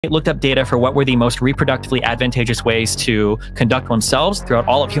looked up data for what were the most reproductively advantageous ways to conduct ourselves throughout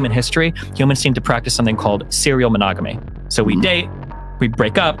all of human history, humans seem to practice something called serial monogamy. So we date, we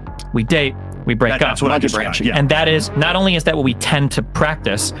break up, we date, we break up. That's what I just branch. Yeah. And that is, not only is that what we tend to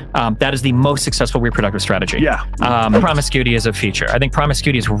practice, that is the most successful reproductive strategy. Yeah. Promiscuity is a feature. I think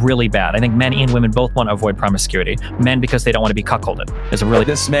promiscuity is really bad. I think men and women both want to avoid promiscuity. Men because they don't want to be cuckolded. Is a really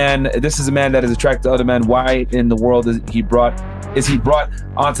this is a man that is attracted to other men. Why in the world is he brought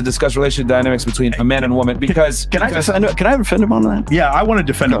on to discuss relationship dynamics between a man and a woman? Because can I defend him on that? Yeah, I want to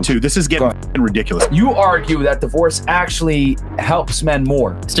defend him too. This is getting ridiculous. You argue that divorce actually helps men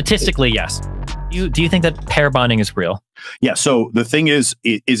more. Statistically, yes. Do you think that pair bonding is real? Yeah. So the thing is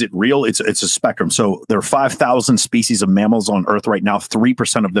it real? It's a spectrum. So there are 5,000 species of mammals on Earth right now.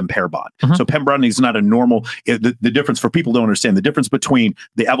 3% of them pair bond. So pair bonding is not a normal. The difference for people don't understand the difference between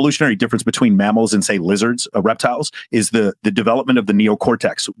the evolutionary difference between mammals and say lizards, reptiles, is the development of the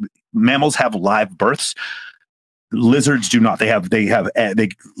neocortex. Mammals have live births. Lizards do not. They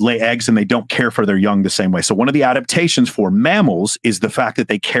lay eggs and they don't care for their young the same way. So one of the adaptations for mammals is the fact that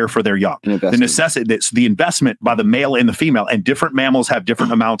they care for their young. The necessity, the investment by the male and the female, and different mammals have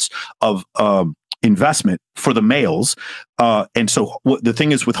different amounts of investment for the males. And so the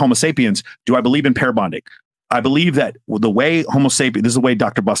thing is with Homo sapiens, do I believe in pair bonding? I believe that the way Homo sapiens, this is the way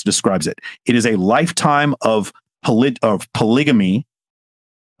Dr. Buss describes it. It is a lifetime of polygamy.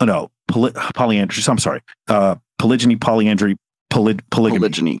 Oh, no, polyandry. I'm sorry. Polygyny, polyandry, polygamy.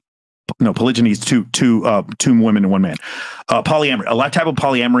 Polygyny. No, polygyny is two women and one man. Polyamory, a lifetime of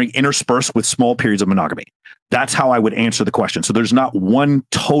polyamory interspersed with small periods of monogamy. That's how I would answer the question. So there's not one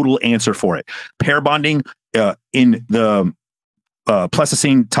total answer for it. Pair bonding in the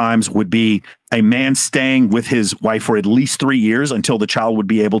Pleistocene times would be a man staying with his wife for at least 3 years until the child would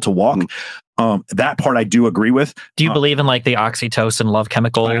be able to walk. That part I do agree with. Do you believe in like the oxytocin love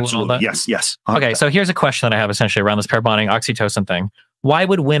chemical? And all that? Yes, yes. Okay, so here's a question that I have essentially around this pair bonding oxytocin thing. Why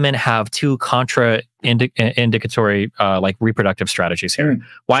would women have two indicatory like reproductive strategies here?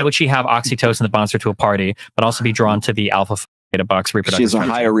 Why would she have oxytocin that bonds her to a party, but also be drawn to the alpha beta box reproductive? She has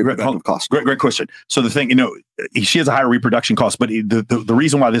a higher reproductive cost. Great question. So the thing, she has a higher reproduction cost, but the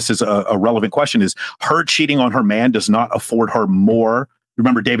reason why this is a relevant question is her cheating on her man does not afford her more.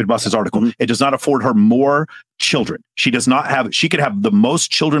 Remember David Buss's article. It does not afford her more children. She does not have. She could have the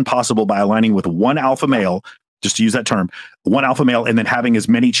most children possible by aligning with one alpha male. Just to use that term, one alpha male, and then having as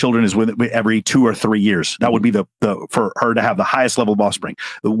many children as with every 2 or 3 years. That would be the for her to have the highest level of offspring.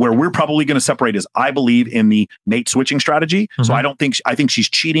 Where we're probably going to separate is I believe in the mate switching strategy. So I think she's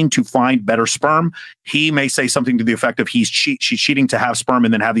cheating to find better sperm. He may say something to the effect of she's cheating to have sperm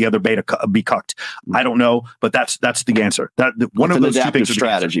and then have the other beta be cucked. I don't know, but that's the answer. One of those two things.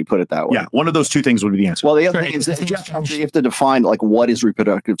 Strategy, put it that way. Yeah, one of those two things would be the answer. Well, the other thing is that you have to define like what is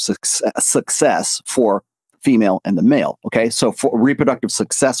reproductive success for female and the male. Okay. So for reproductive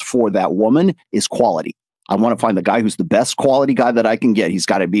success for that woman is quality. I want to find the guy who's the best quality guy that I can get. He's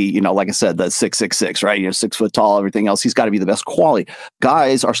got to be, like I said, the 6'6", right? 6 foot tall, everything else. He's got to be the best quality.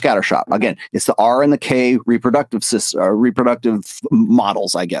 Guys are scattershot. Again, it's the R and the K reproductive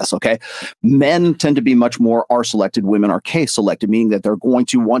models, I guess. Okay. Men tend to be much more R selected. Women are K selected, meaning that they're going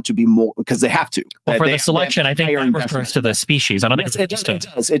to want to be more because they have to. Well, for the selection, I think that refers to the species. I don't think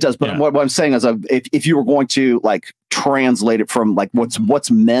it does. But what I'm saying is, if you were going to like translate it from like what's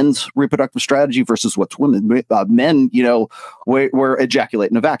men's reproductive strategy versus what's women. Men, we're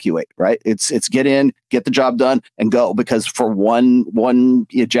ejaculate and evacuate, right? It's get in, get the job done, and go. Because for one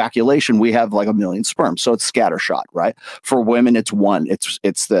ejaculation, we have like 1 million sperm, so it's scattershot, right? For women, it's one.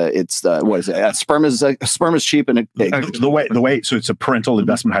 It's the what is it? Sperm is cheap, and the way. So it's a parental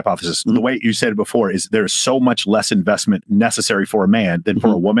investment hypothesis. The way you said it before is there's so much less investment necessary for a man than for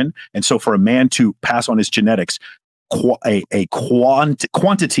a woman, and so for a man to pass on his genetics, a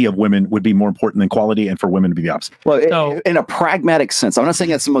quantity of women would be more important than quality, and for women to be the opposite. Well, in a pragmatic sense, I'm not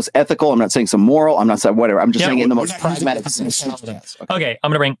saying it's the most ethical. I'm not saying it's moral. I'm not saying whatever. I'm just saying in the most pragmatic sense. Okay,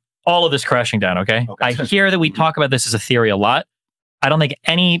 I'm going to bring all of this crashing down. Okay, I hear that we talk about this as a theory a lot. I don't think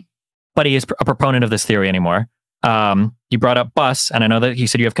anybody is a proponent of this theory anymore. You brought up Buss, and I know that you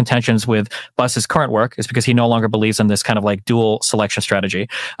said you have contentions with Buss's current work is because he no longer believes in this kind of like dual selection strategy.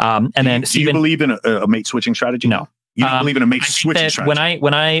 And then do you believe in a mate switching strategy? No. You don't believe in a mate switching strategy?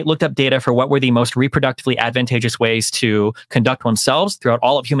 When I looked up data for what were the most reproductively advantageous ways to conduct ourselves throughout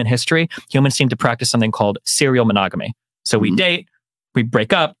all of human history, humans seem to practice something called serial monogamy. So we date, we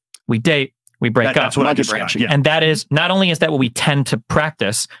break up, we date, we break up. That's what I just branch. Yeah. And that is, not only is that what we tend to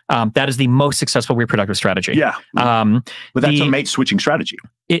practice, that is the most successful reproductive strategy. Yeah. But that's a mate switching strategy.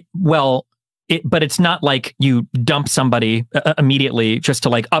 but it's not like you dump somebody immediately just to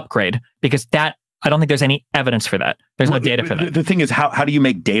like upgrade, because that, I don't think there's any evidence for that. There's no data for that. The thing is, how do you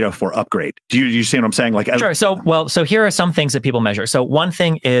make data for upgrade? Do you see what I'm saying? Like, sure. So here are some things that people measure. So one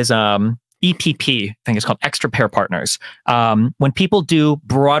thing is EPP, I think it's called extra pair partners. When people do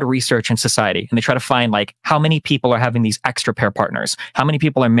broad research in society and they try to find like how many people are having these extra pair partners, how many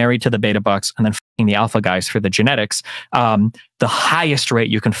people are married to the beta bucks and then fucking the alpha guys for the genetics, the highest rate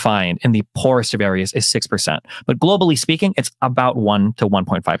you can find in the poorest of areas is 6%. But globally speaking, it's about 1 to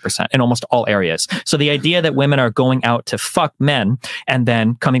 1.5% in almost all areas. So the idea that women are going out to fuck men and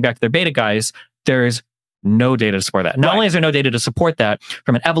then coming back to their beta guys, there's no data to support that. Not only is there no data to support that,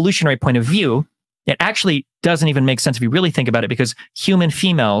 from an evolutionary point of view, it actually doesn't even make sense if you really think about it, because human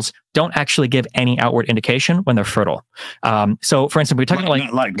females don't actually give any outward indication when they're fertile. So for instance, we're talking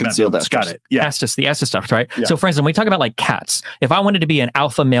like concealed estrus. Got it. Yeah. Estes, the estes stuff, right? Yeah. So for instance, when we talk about like cats, if I wanted to be an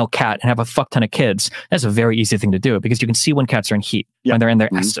alpha male cat and have a fuck ton of kids, that's a very easy thing to do, because you can see when cats are in heat, when they're in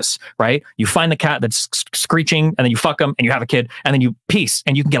their estes, right? You find the cat that's screeching and then you fuck them and you have a kid and then you peace,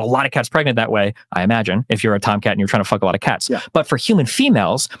 and you can get a lot of cats pregnant that way, I imagine, if you're a tomcat and you're trying to fuck a lot of cats. Yeah. But for human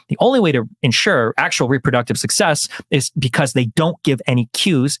females, the only way to ensure actual reproductive success is, because they don't give any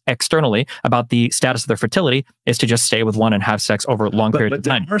cues externally about the status of their fertility, is to just stay with one and have sex over a long period of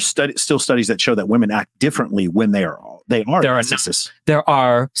time. There are still studies that show that women act differently when they are There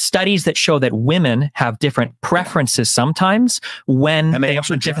are studies that show that women have different preferences sometimes when and they are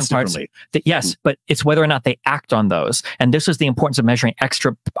different parts. Yes, but it's whether or not they act on those. And this is the importance of measuring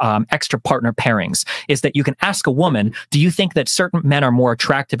extra partner pairings, is that you can ask a woman, do you think that certain men are more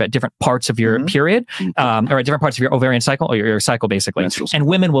attractive at different parts of your period, or at different parts of your ovarian cycle, or your cycle, basically? And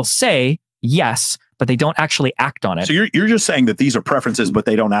women will say yes, but they don't actually act on it. So you're just saying that these are preferences, but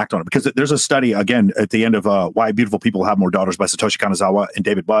they don't act on it, because there's a study again at the end of Why Beautiful People Have More Daughters by Satoshi Kanazawa and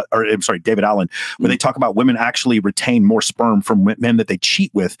David Allen, where they talk about women actually retain more sperm from men that they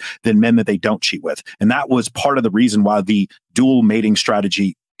cheat with than men that they don't cheat with, and that was part of the reason why the dual mating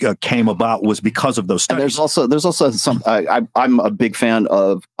strategy came about, was because of those studies. And there's also some. I'm a big fan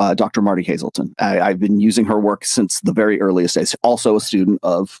of Dr. Marty Hazelton. I've been using her work since the very earliest days. Also a student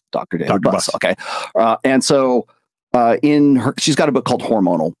of Dr. David Buss. Okay, and so. She's got a book called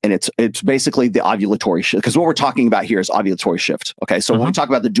Hormonal, and it's basically the ovulatory shift, because what we're talking about here is ovulatory shift. Okay, so when we talk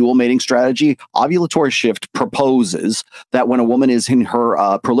about the dual mating strategy, ovulatory shift proposes that when a woman is in her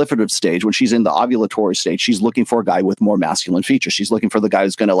proliferative stage, when she's in the ovulatory stage, she's looking for a guy with more masculine features. She's looking for the guy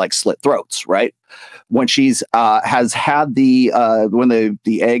who's going to like slit throats, right? When she's has had when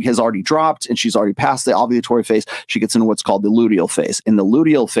the egg has already dropped and she's already passed the ovulatory phase, she gets into what's called the luteal phase. In the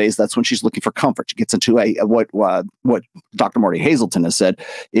luteal phase, that's when she's looking for comfort. She gets into what Dr. Marty Hazelton has said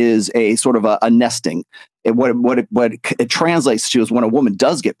is a sort of a nesting. What it translates to is when a woman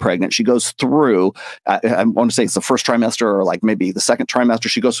does get pregnant, she goes through, I want to say it's the first trimester or like maybe the second trimester,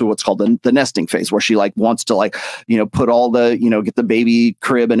 she goes through what's called the nesting phase, where she like wants to like, put all the, get the baby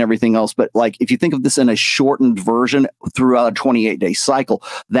crib and everything else. But like, if you think of this in a shortened version throughout a 28-day cycle,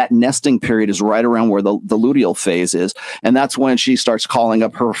 that nesting period is right around where the luteal phase is. And that's when she starts calling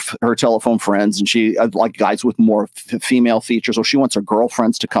up her telephone friends, and she like guys with more female features, or she wants her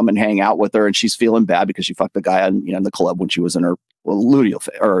girlfriends to come and hang out with her, and she's feeling bad because she fucked the guy in the club when she was in her luteal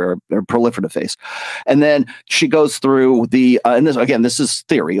phase or proliferative phase. And then she goes through and this is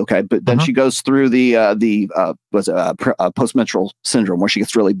theory, okay, but then she goes through the postmenstrual syndrome, where she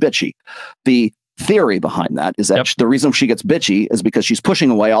gets really bitchy. The theory behind that is that the reason she gets bitchy is because she's pushing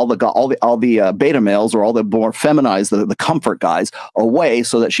away all the beta males, or all the more feminized, the comfort guys, away,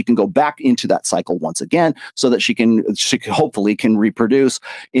 so that she can go back into that cycle once again, so that she hopefully can reproduce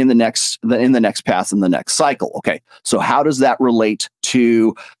in the next pass in the next cycle. Okay, so how does that relate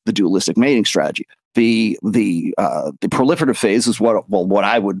to the dualistic mating strategy? The proliferative phase is what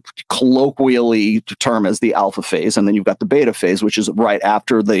I would colloquially term as the alpha phase, and then you've got the beta phase, which is right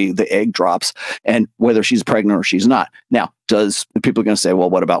after the egg drops, and whether she's pregnant or she's not. Now, people are going to say, well,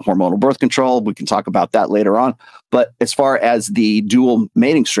 what about hormonal birth control? We can talk about that later on. But as far as the dual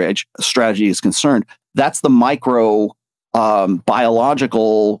mating strategy is concerned, that's the micro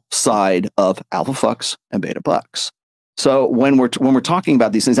biological side of alpha fucks and beta bucks. So when we're talking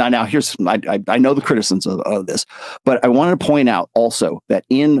about these things, now here's I know the criticisms of this, but I wanted to point out also that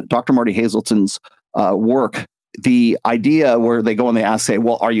in Dr. Marty Hazelton's work the idea where they go and they ask, say,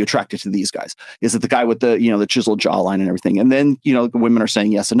 well, are you attracted to these guys? Is it the guy with the, the chiseled jawline and everything? And then, the women are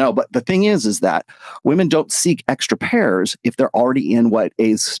saying yes and no. But the thing is that women don't seek extra pairs if they're already in what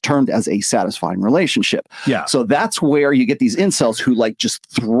is termed as a satisfying relationship. Yeah. So that's where you get these incels who like just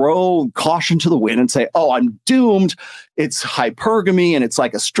throw caution to the wind and say, oh, I'm doomed. It's hypergamy and it's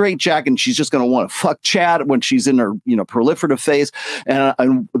like a straitjacket and she's just going to want to fuck Chad when she's in her, proliferative phase.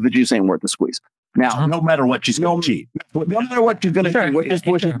 And the juice ain't worth the squeeze. Now, no matter what, she's going to cheat. No matter what she's going to do, which is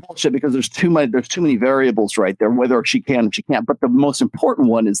bullshit because there's too many variables right there, whether she can or she can't. But the most important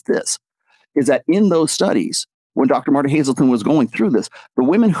one is this, is that in those studies, when Dr. Marta Hazelton was going through this, the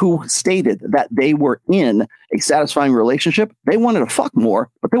women who stated that they were in a satisfying relationship, they wanted to fuck more,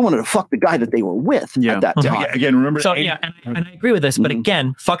 but they wanted to fuck the guy that they were with at that time. Again, remember. So and I agree with this, but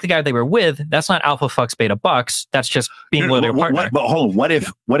again, fuck the guy they were with. That's not alpha fucks beta bucks. That's just being with your partner. But hold on, what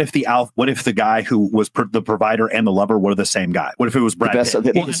if the guy who was the provider and the lover were the same guy? What if it was Brad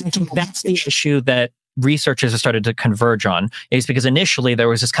Pitt? Well, that's the issue that researchers have started to converge on, is because initially there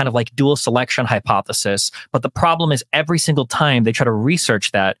was this kind of like dual selection hypothesis, but the problem is every single time they try to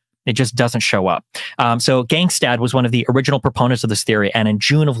research that, it just doesn't show up. So Gangstad was one of the original proponents of this theory. And in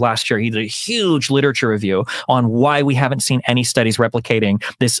June of last year, he did a huge literature review on why we haven't seen any studies replicating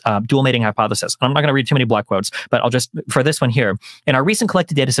this dual mating hypothesis. And I'm not going to read too many block quotes, but I'll just, for this one here, in our recent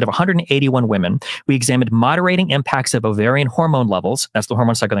collected data set of 181 women, we examined moderating impacts of ovarian hormone levels, that's the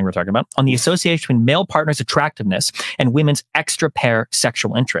hormone cycle thing we're talking about, on the association between male partners' attractiveness and women's extra pair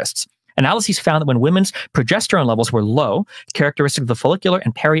sexual interests. Analyses found that when women's progesterone levels were low, characteristic of the follicular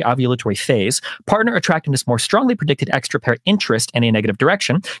and peri-ovulatory phase, partner attractiveness more strongly predicted extra pair interest in a negative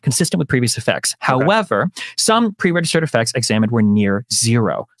direction, consistent with previous effects. However, some pre-registered effects examined were near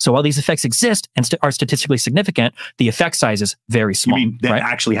zero. So while these effects exist and are statistically significant, the effect size is very small. You mean than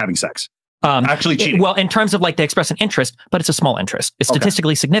actually having sex? Actually cheating. Well, in terms of like they express an interest, but it's a small interest. It's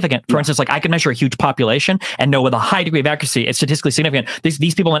statistically significant. For instance, like I can measure a huge population and know with a high degree of accuracy, it's statistically significant.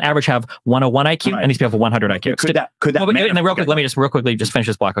 These people on average have 101 IQ and these people have a 100 IQ. Could that and then real quick, let me just real quickly just finish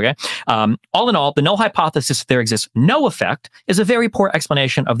this block, okay? All in all, the null hypothesis that there exists no effect is a very poor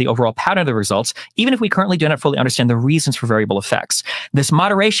explanation of the overall pattern of the results, even if we currently do not fully understand the reasons for variable effects. This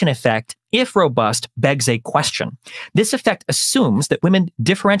moderation effect, if robust, begs a question. This effect assumes that women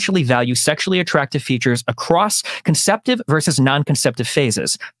differentially value sexually attractive features across conceptive versus non-conceptive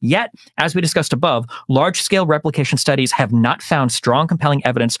phases. Yet, as we discussed above, large-scale replication studies have not found strong, compelling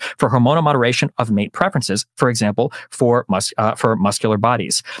evidence for hormonal moderation of mate preferences, for example, for muscular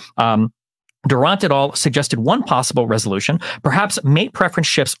bodies. Durant et al. Suggested one possible resolution. Perhaps mate preference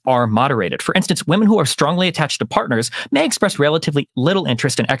shifts are moderated. For instance, women who are strongly attached to partners may express relatively little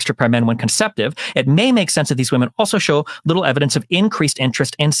interest in extra pair men when conceptive. It may make sense that these women also show little evidence of increased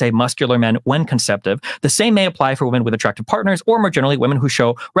interest in, say, muscular men when conceptive. The same may apply for women with attractive partners, or more generally, women who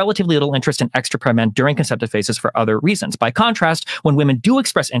show relatively little interest in extra pair men during conceptive phases for other reasons. By contrast, when women do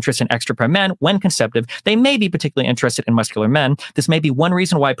express interest in extra pair men when conceptive, they may be particularly interested in muscular men. This may be one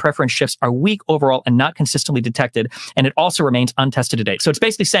reason why preference shifts are weak overall and not consistently detected, and it also remains untested to date. So it's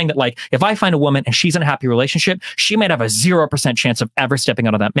basically saying that, like, if I find a woman and she's in a happy relationship, she might have a 0% chance of ever stepping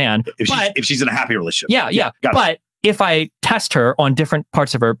out of that man. If she's in a happy relationship. Yeah. But if I test her on different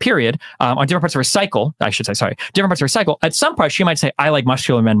parts of her period, on different parts of her cycle, I should say, different parts of her cycle, at some part she might say, I like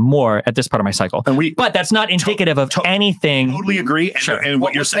muscular men more at this part of my cycle. But that's not indicative of anything. Totally agree. And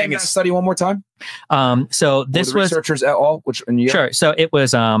what you're saying is study one more time. So this was researchers et al. Sure. So it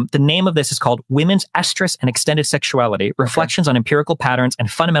was the name of this is called Women's Estrus and Extended Sexuality: Reflections on Empirical Patterns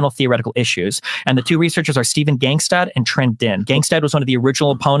and Fundamental Theoretical Issues. And the two researchers are Stephen Gangstad and Trent Din. Gangstad was one of the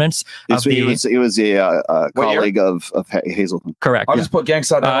original opponents of he was a colleague of Hazelton. Correct. I'll just put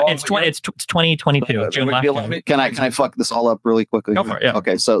Gangstad. It's 2022. June last year. Can I fuck this all up really quickly? Go for it. Yeah.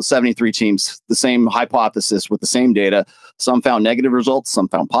 Okay. So 73 teams, the same hypothesis with the same data. Some found negative results. Some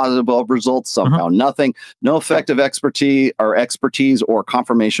found positive results. Some found nothing. No effective expertise or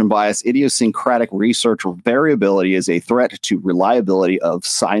confirmation bias. Idiosyncratic research or variability is a threat to reliability of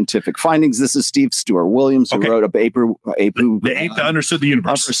scientific findings. This is Steve Stewart Williams, who wrote APU. The ape that understood the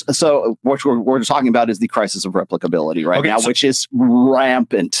universe. So what we're talking about is the crisis of replicability right now, which is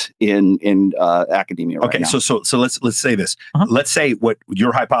rampant in academia right now. So let's say this. Let's say what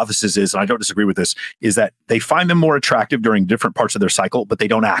your hypothesis is, and I don't disagree with this, is that they find them more attractive during different parts of their cycle, but they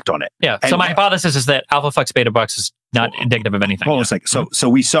don't act on it. Yeah. So my hypothesis is that alpha fucks beta bucks is not indicative of anything. Hold on a second. So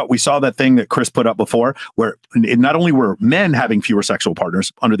we saw that thing that Chris put up before, where not only were men having fewer sexual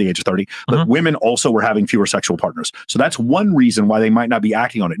partners under the age of 30, but women also were having fewer sexual partners. So that's one reason why they might not be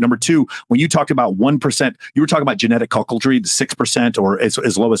acting on it. Number two, when you talked about 1%, you were talking about genetic cuckoldry, 6% or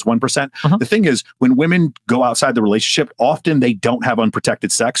as low as 1%. The thing is, when women go outside the relationship, often they don't have unprotected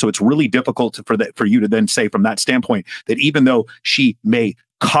sex. So it's really difficult for you to then say from that standpoint that even though she may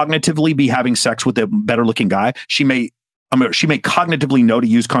cognitively be having sex with a better looking guy, she may cognitively know to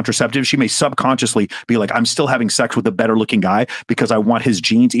use contraceptives. She may subconsciously be like, I'm still having sex with a better looking guy because I want his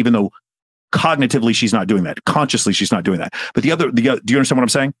genes, even though cognitively she's not doing that. Consciously she's not doing that. But do you understand what I'm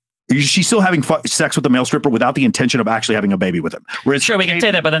saying? She's still having sex with the male stripper without the intention of actually having a baby with him. Whereas sure, we can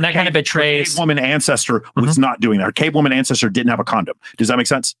say that, but then that kind of betrays. Cave woman ancestor was not doing that. Her cave woman ancestor didn't have a condom. Does that make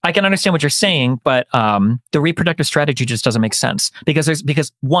sense? I can understand what you're saying, but the reproductive strategy just doesn't make sense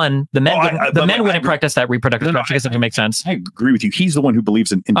because one, the men wouldn't practice that reproductive strategy because it doesn't make sense. I agree with you. He's the one who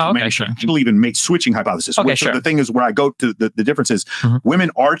believes in sure. I believe in switching hypothesis. Okay, so the thing is where I go to the difference is women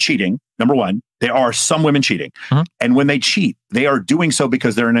are cheating. Number one, there are some women cheating. And when they cheat, they are doing so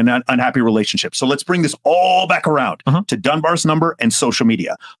because they're in an unhappy relationship. So let's bring this all back around to Dunbar's number and social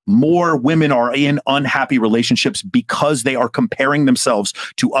media. More women are in unhappy relationships because they are comparing themselves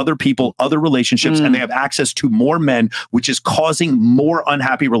to other people, other relationships, and they have access to more men, which is causing more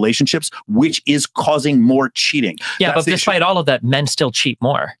unhappy relationships, which is causing more cheating. Yeah, but despite all of that, men still cheat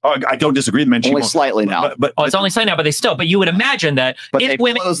more. Oh, I don't disagree. Men cheat only slightly now. But it's only slightly now, but you would imagine that if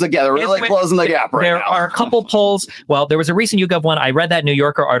women close together, really closing the gap right there now. are a couple polls. Well, there was a recent YouGov one. I read that New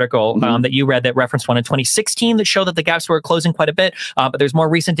Yorker article that you read that referenced one in 2016 that showed that the gaps were closing quite a bit. But there's more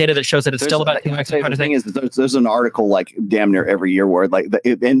recent data that shows that it's still about 2x. The thing is, there's an article like damn near every year where and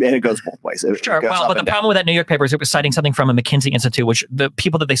it goes both ways. Sure. Well, but the problem with that New York paper is it was citing something from a McKinsey Institute, which the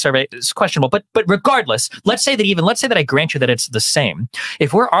people that they survey is questionable. But regardless, let's say that I grant you that it's the same.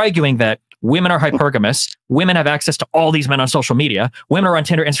 If we're arguing that women are hypergamous, women have access to all these men on social media, women are on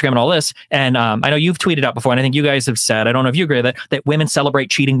Tinder, Instagram, and all this. And I know you've tweeted out before, and I think you guys have said, I don't know if you agree with that women celebrate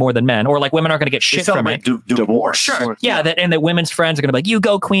cheating more than men, or like women aren't going to get shit from it. Divorce. Sure. Yeah, and that women's friends are going to be like, you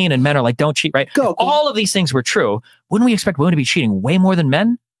go queen, and men are like, don't cheat, right? Go. All of these things were true. Wouldn't we expect women to be cheating way more than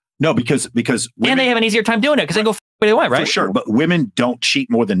men? No, because women, and they have an easier time doing it because they go where they want, right? For sure, but women don't cheat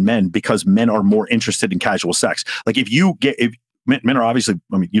more than men because men are more interested in casual sex. Like if men are obviously,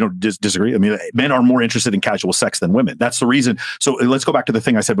 I mean, you don't disagree. I mean, men are more interested in casual sex than women. That's the reason. So let's go back to the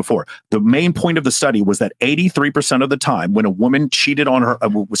thing I said before. The main point of the study was that 83% of the time when a woman cheated on her,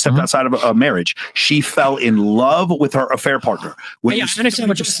 stepped outside of a marriage, she fell in love with her affair partner. Yeah, I understand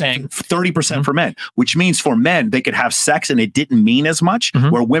what you're saying. 30% for men, which means for men, they could have sex and it didn't mean as much.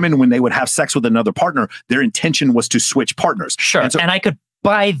 Where women, when they would have sex with another partner, their intention was to switch partners. Sure. And I could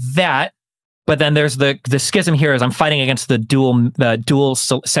buy that. But then there's the schism here is I'm fighting against the dual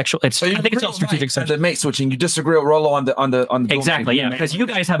sexual. I think it's all strategic sex. The mate switching. You disagree with Rollo on the exactly, yeah, because you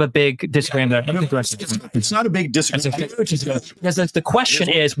guys have a big disagreement. It's not a big disagreement. Because the question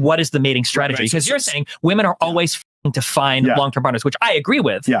is, what is the mating strategy? Because you're saying women are always to find long-term partners, which I agree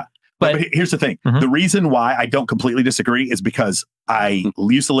with. Yeah. But here's the thing. The reason why I don't completely disagree is because I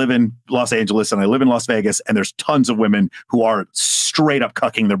used to live in Los Angeles and I live in Las Vegas, and there's tons of women who are straight up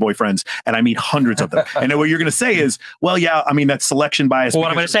cucking their boyfriends, and I meet hundreds of them. And what you're going to say is, well, yeah, I mean, that's selection bias. Well, what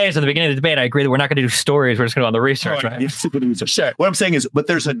I'm going to say is at the beginning of the debate, I agree that we're not going to do stories. We're just going to go on the research, right? Sure. What I'm saying is, but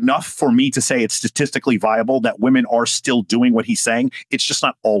there's enough for me to say it's statistically viable that women are still doing what he's saying. It's just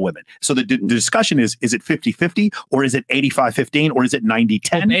not all women. So the discussion is it 50-50 or is it 85-15 or is it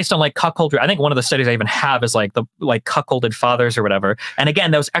 90-10? Well, based on like cuckoldry, I think one of the studies I even have is like the cuckolded fathers or whatever. And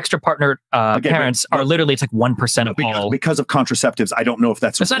again, those extra partner parents are literally, it's like 1% of all. Because of contraceptives, I don't know if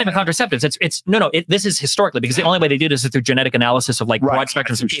that's... It's not even contraceptives. This is historically, because the only way they do this is through genetic analysis of like broad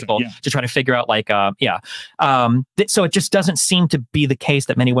spectrums of people to try to figure out like, so it just doesn't seem to be the case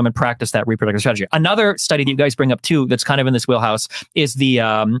that many women practice that reproductive strategy. Another study that you guys bring up too, that's kind of in this wheelhouse is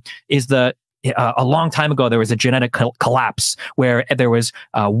a long time ago, there was a genetic collapse where there was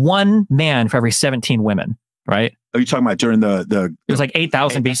one man for every 17 women, right? Are you talking about during the it was like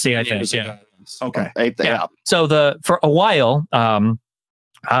 8,000 BC, I think. Yeah. Okay. Yeah. So for a while, and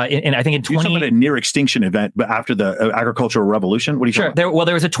I think in 20... You're talking about a near extinction event, but after the agricultural revolution? What are you talking about?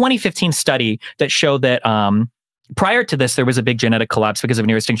 There was a 2015 study that showed that prior to this, there was a big genetic collapse because of a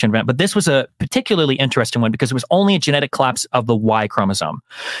near extinction event, but this was a particularly interesting one because it was only a genetic collapse of the Y chromosome.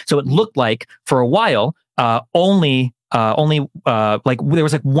 So it looked like for a while, only only like there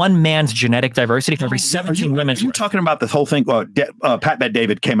was like one man's genetic diversity for every 17 women. You're talking about the whole thing. Pat Bet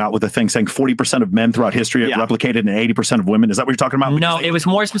David came out with a thing saying 40% of men throughout history have replicated and 80% of women. Is that what you're talking about? No, it was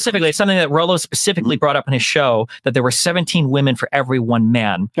more specifically, it's something that Rollo specifically brought up in his show, that there were 17 women for every one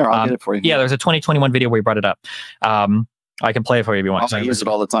man. Here, I'll get it for you. Yeah, there's a 2021 video where he brought it up. I can play it for you if you want. I use it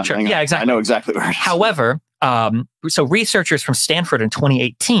all the time. Sure. Yeah, exactly. I know exactly where it is. However, so researchers from Stanford in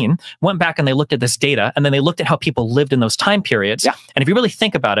 2018 went back and they looked at this data, and then they looked at how people lived in those time periods. Yeah. And if you really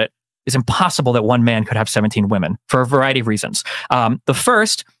think about it, it's impossible that one man could have 17 women for a variety of reasons. The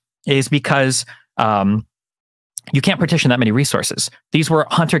first is because you can't partition that many resources. These were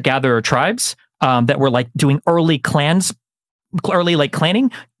hunter-gatherer tribes that were like doing early like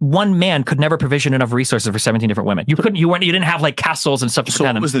clanning. One man could never provision enough resources for 17 different women. You didn't have like castles and stuff to So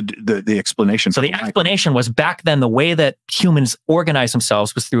what was the explanation? So the explanation was, back then, the way that humans organized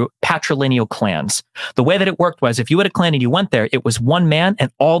themselves was through patrilineal clans. The way that it worked was, if you had a clan and you went there, it was one man,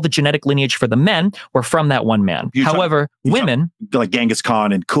 and all the genetic lineage for the men were from that one man. However, women, like Genghis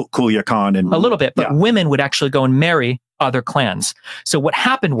Khan and Kulia Khan, and a little bit, but women would actually go and marry other clans. So what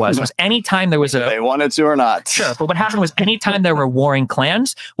happened was anytime there was they wanted to or not. Sure. But what happened was, anytime there were warring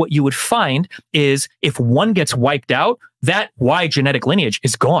clans, what you would find is, if one gets wiped out, that Y genetic lineage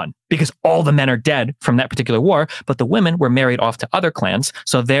is gone, because all the men are dead from that particular war, but the women were married off to other clans,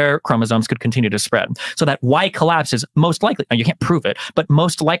 so their chromosomes could continue to spread. So that Y collapse is most likely, now you can't prove it, but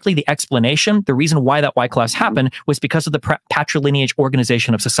most likely the explanation, the reason why that Y collapse happened, was because of the patrilineage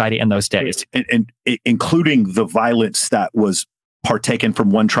organization of society in those days. And including the violence that was partaken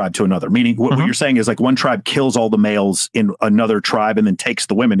from one tribe to another, meaning what you're saying is, like, one tribe kills all the males in another tribe and then takes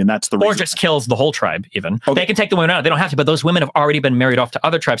the women, and that's the reason. Or just kills the whole tribe even. They can take the women out. They don't have to, but those women have already been married off to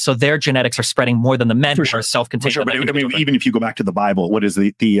other tribes, so their genetics are spreading more than the men who are self-contained. But I mean, even if you go back to the Bible, what is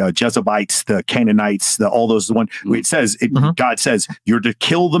the Jezebites, the Canaanites, all those, the one it says, God says, you're to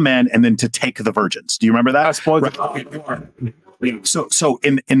kill the men and then to take the virgins. Do you remember that? So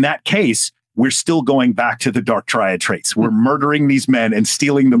in that case, we're still going back to the dark triad traits. We're murdering these men and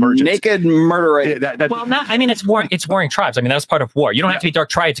stealing the virgins. Naked murder. Well, not. I mean, it's warring tribes. I mean, that was part of war. You don't have to be dark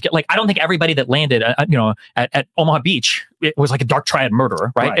triad to get. Like, I don't think everybody that landed, at Omaha Beach, it was like a dark triad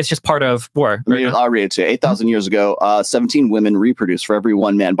murderer, right? It's just part of war. I'll read it to you. 8,000 years ago, 17 women reproduced for every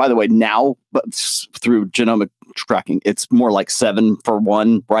one man. By the way, now, but through genomic tracking, it's more like 7 for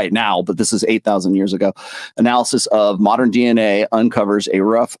 1 right now, but this is 8,000 years ago. Analysis of modern DNA uncovers a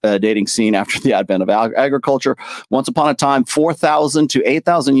rough dating scene after the advent of agriculture. Once upon a time, 4,000 to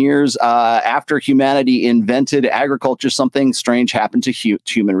 8,000 years after humanity invented agriculture, something strange happened to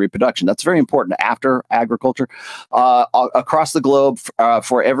human reproduction. That's very important. After agriculture, across the globe,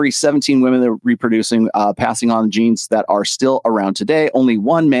 for every 17 women that are reproducing, passing on genes that are still around today, only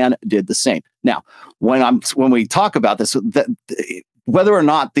one man did the same. Now, when we talk about this, whether or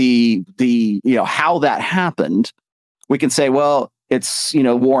not how that happened, we can say, well, it's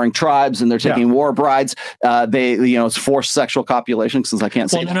warring tribes and they're taking war brides. It's forced sexual copulation, since I can't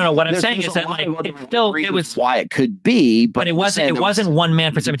say. Well, no. What I'm saying is that, like, it was why it could be, but it wasn't. It wasn't one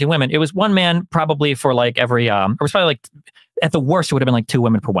man for 17 women. It was one man probably for like every. It was probably like, at the worst, it would have been like 2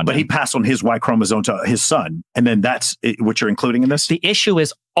 women per one. But he passed on his Y chromosome to his son, and then that's what you're including in this. The issue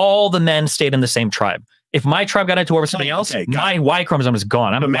is, all the men stayed in the same tribe. If my tribe got into war with somebody else, my Y chromosome is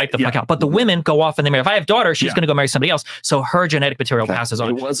gone. I'm going to wipe the fuck out. But the women go off and they marry. If I have daughters, she's going to go marry somebody else. So her genetic material passes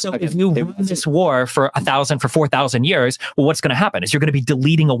on. So if you run this war for 4,000 years, well, what's going to happen is you're going to be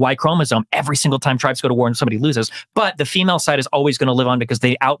deleting a Y chromosome every single time tribes go to war and somebody loses. But the female side is always going to live on, because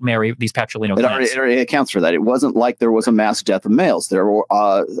they outmarry these patrilineal clans. It already accounts for that. It wasn't like there was a mass death of males.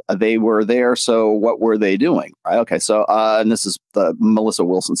 They were there. So what were they doing? Right. Okay. So and this is Melissa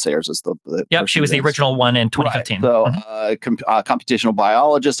Wilson Sayers is the yep. She was the original one in 2015. Right. So computational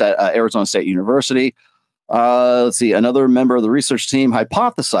biologist at Arizona State University. Let's see. Another member of the research team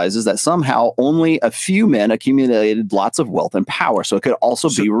hypothesizes that somehow only a few men accumulated lots of wealth and power. So it could also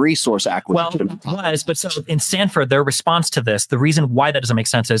be resource acquisition. Well, it was, but so in Stanford, their response to this, the reason why that doesn't make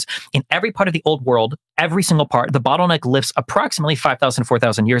sense is, in every part of the old world, every single part, the bottleneck lifts approximately 5,000,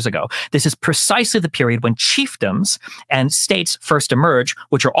 4,000 years ago. This is precisely the period when chiefdoms and states first emerge,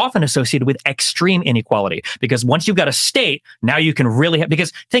 which are often associated with extreme inequality. Because once you've got a state, now you can really have,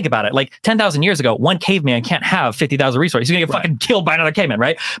 because think about it, like 10,000 years ago, one caveman caveman can't have 50,000 resources. He's going to get fucking killed by another caveman,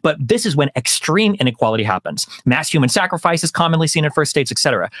 right? But this is when extreme inequality happens. Mass human sacrifice is commonly seen in first states,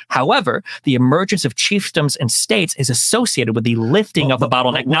 etc. However, the emergence of chiefdoms and states is associated with the lifting of the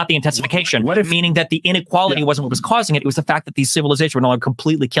bottleneck, not the intensification. Meaning that the inequality wasn't what was causing it. It was the fact that these civilizations were no longer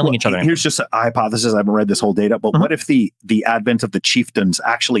completely killing each other. Here's just a hypothesis. I haven't read this whole data, but what if the advent of the chieftains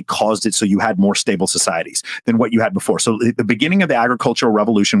actually caused it so you had more stable societies than what you had before? So the beginning of the agricultural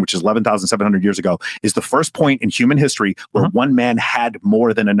revolution, which is 11,700 years ago, is the first point in human history where one man had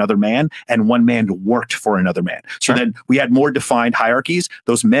more than another man and one man worked for another man. So then we had more defined hierarchies.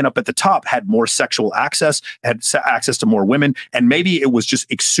 Those men up at the top had more sexual access, had access to more women, and maybe it was just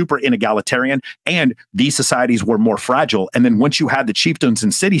super inegalitarian, and these societies were more fragile. And then once you had the chieftains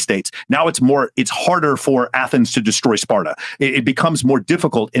and city-states, now it's harder for Athens to destroy Sparta. It becomes more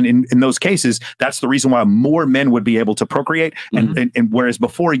difficult. And in those cases, that's the reason why more men would be able to procreate. And whereas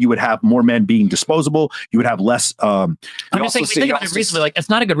before you would have more men being disposable, you would have less. I'm just saying, think about it reasonably, like, it's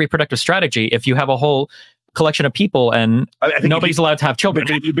not a good reproductive strategy if you have a whole collection of people and nobody's allowed to have children.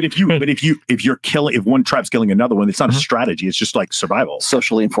 But if one tribe's killing another one, it's not a strategy. It's just like survival.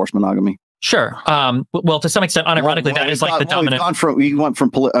 Socially enforced monogamy. Sure. Well, to some extent, unironically, that is like the dominant. We went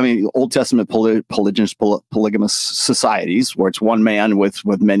from Old Testament polygamous societies where it's one man with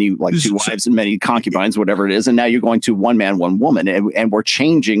many, like, two wives and many concubines, whatever it is, and now you're going to one man, one woman, and we're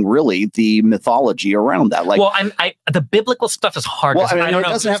changing really the mythology around that. Like, well, the biblical stuff is hard. Well, it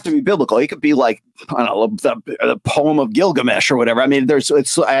doesn't have to be biblical. It could be like, I don't know, the poem of Gilgamesh or whatever. I mean,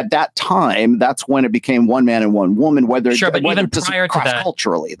 it's at that time, that's when it became one man and one woman. But even prior to that,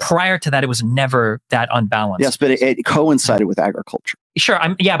 culturally, prior to that, it was never that unbalanced. Yes, but it coincided with agriculture. Sure,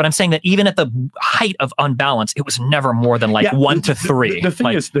 but I'm saying that even at the height of unbalance, it was never more than like 1 to 3. The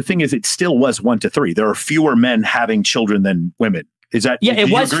thing is, it still was 1 to 3. There are fewer men having children than women. Is that it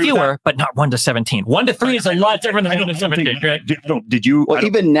was fewer, but not 1 to 17. 1 to 3 is a lot different than 1 to 17. Did you? Well,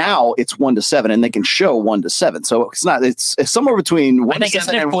 even now it's 1 to 7, and they can show 1 to 7. So it's not. It's somewhere between 1 to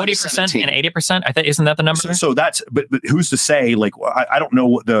 7 and 40% and 80%. I think isn't that the number? So that's. But who's to say? Like, I don't know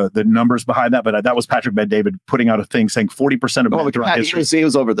what the numbers behind that, but that was Patrick Bet-David putting out a thing saying 40% of men throughout history. He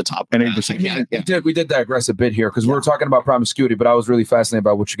was over the top, and 80%. We did digress a bit here because we were talking about promiscuity, but I was really fascinated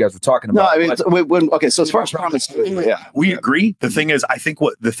about what you guys were talking about. No, I mean, okay. So as far as promiscuity, we agree. The thing is, I think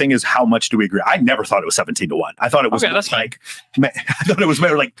the thing is, how much do we agree? I never thought it was 17 to 1. I thought it was I thought it was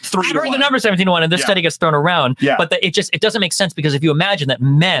like 3 to 1. I've heard the number 17 to 1, and this study gets thrown around. But it doesn't make sense, because if you imagine that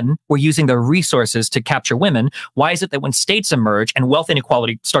men were using their resources to capture women, why is it that when states emerge and wealth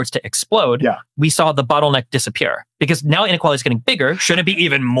inequality starts to explode, we saw the bottleneck disappear? Because now inequality is getting bigger. Shouldn't it be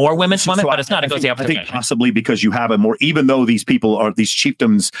even more women's women? But it's not. It goes the opposite way. I think possibly because you have a more, even though these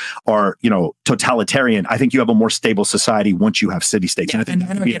chiefdoms are, totalitarian, I think you have a more stable society once you have city-states. And I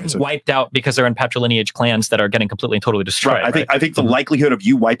think getting wiped out because they're in patrilineage clans that are getting completely and totally destroyed. Right. I think the likelihood of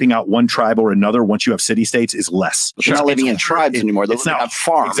you wiping out one tribe or another once you have city-states is less. They're not living in tribes anymore. They're living on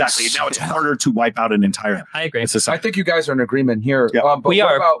farms. Exactly. Now it's harder to wipe out an entire. I agree. Society. I think you guys are in agreement here. But we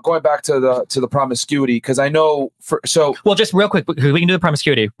are. About going back to the promiscuity, because I know well, just real quick, because we can do the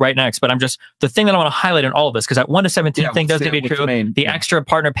promiscuity right next, but the thing that I want to highlight in all of this, because that 1 to 17 thing does need to be true. The extra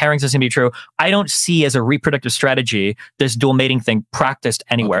partner pairings doesn't be true. I don't see as a reproductive strategy this dual mating thing practiced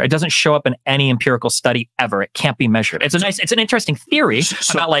anywhere. It doesn't show up in any empirical study ever. It can't be measured. It's an interesting theory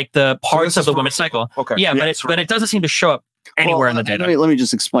about like the parts of the women's cycle. Okay. Yeah, but it doesn't seem to show up anywhere in the data. Let me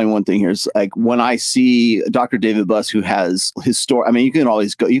just explain one thing here. Is like when I see Dr. David Buss, who has his story. I mean, you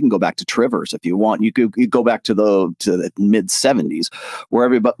can go back to Trivers if you want. You go back to the mid 70s, where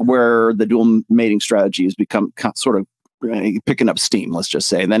the dual mating strategy has become sort of picking up steam, let's just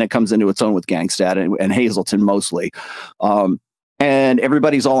say. And then it comes into its own with Gangstad and Hazleton mostly. And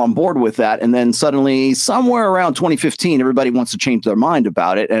everybody's all on board with that. And then suddenly, somewhere around 2015, everybody wants to change their mind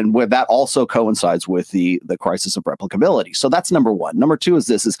about it. And where that also coincides with the crisis of replicability. So that's number one. Number two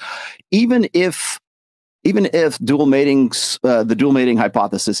is even if dual matings, the dual mating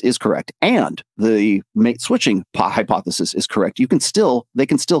hypothesis is correct, and the mate switching hypothesis is correct, they can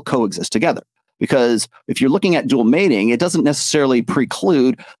still coexist together. Because if you're looking at dual mating, it doesn't necessarily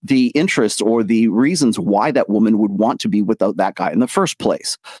preclude the interests or the reasons why that woman would want to be with that guy in the first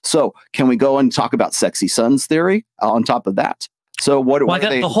place. So can we go and talk about sexy sons theory on top of that? So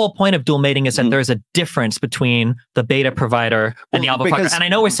the whole point of dual mating is that there's a difference between the beta provider and the alpha fucker. And I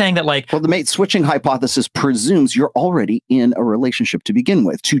know we're saying that the mate switching hypothesis presumes you're already in a relationship to begin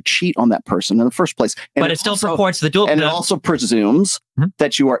with to cheat on that person in the first place. And but it still supports the dual. And it also presumes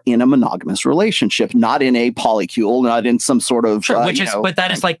that you are in a monogamous relationship, not in a polycule, not in some sort of but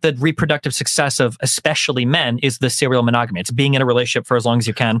that is like the reproductive success of especially men is the serial monogamy. It's being in a relationship for as long as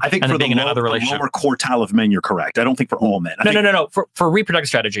you can. I think and for then being in another relationship. lower quartile of men, you're correct. I don't think for all men. No. For reproductive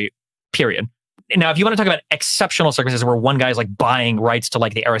strategy, period. Now, if you want to talk about exceptional circumstances where one guy's like buying rights to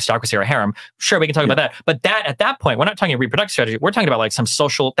like the aristocracy or a harem, sure, we can talk about that. But that at that point, we're not talking reproductive strategy. We're talking about like some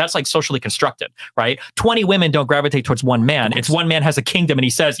social, that's like socially constructed, right? 20 women don't gravitate towards one man. It's one man has a kingdom and he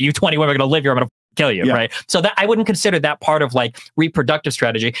says, you 20 women are going to live here, I'm going to kill you, right? So that I wouldn't consider that part of like reproductive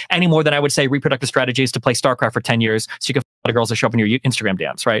strategy any more than I would say reproductive strategy is to play StarCraft for 10 years so you can a lot of girls that show up in your Instagram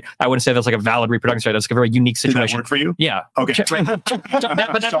dance, right? I wouldn't say that's like a valid reproductive strategy. That's like a very unique situation. Did that work for you? Yeah. Okay. but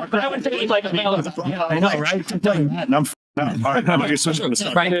I would say it's like I know, right? Right. But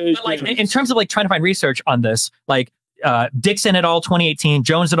like in terms of like trying to find research on this, like Dixon et al. 2018,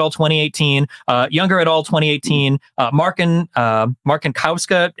 Jones et al. 2018, Younger et al. 2018,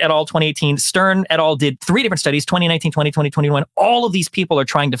 Markinkowska et al. 2018, Stern et al. did 3 different studies, 2019, 2020, 2021. All of these people are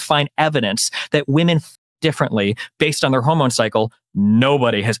trying to find evidence that women differently based on their hormone cycle.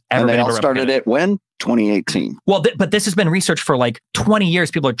 Nobody has ever been able to started it when? 2018. Well, but this has been researched for like 20 years.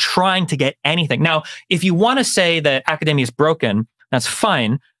 People are trying to get anything. Now, if you want to say that academia is broken, that's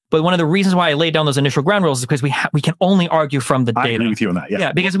fine. But one of the reasons why I laid down those initial ground rules is because we can only argue from the data. I agree with you on that.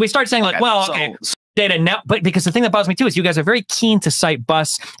 Yeah, because we start saying like, data now, but because the thing that bothers me too is you guys are very keen to cite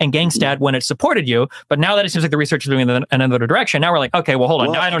Buss and Gangstad when it supported you, but now that it seems like the research is moving in another direction, now we're like, okay, well, hold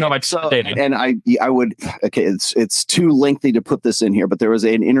on, now I don't know about data. And I would, okay, it's too lengthy to put this in here, but there was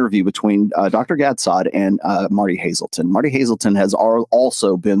an interview between Dr. Gadsad and Marty Hazelton. Marty Hazelton has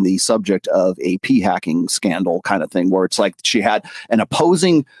also been the subject of a p-hacking scandal kind of thing, where it's like she had an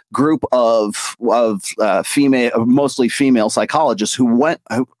opposing group of mostly female psychologists who went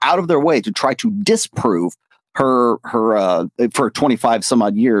out of their way to try to disprove her for 25 some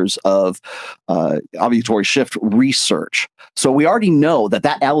odd years of ovulatory shift research. So we already know that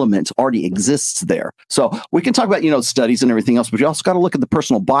element already exists there. So we can talk about, studies and everything else, but you also got to look at the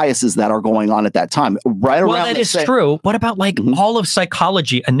personal biases that are going on at that time. Well, that is true. What about like all of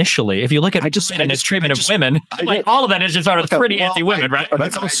psychology initially? If you look at its treatment of women, like all of that is just sort of pretty anti-women, right?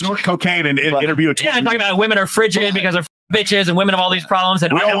 Let's go snort cocaine and interview. Yeah, talking about women are frigid because they're bitches and women have all these problems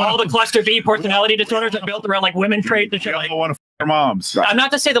and all the cluster B personality disorders are built around like women traits and shit. Like, want to f moms. Right. I'm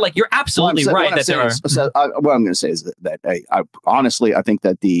not to say that like you're absolutely right that there are. What I'm going to say is that I honestly I think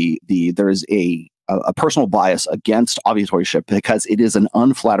that there is a personal bias against ovulatory shift because it is an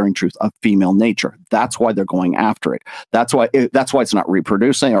unflattering truth of female nature. That's why they're going after it. That's why it's not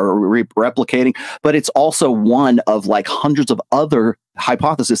reproducing or replicating, but it's also one of like hundreds of other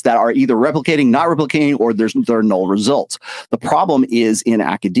hypotheses that are either replicating, not replicating, or there are null results. The problem is in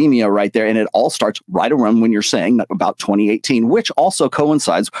academia right there, and it all starts right around when you're saying about 2018, which also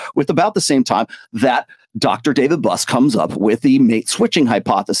coincides with about the same time that Dr. David Buss comes up with the mate switching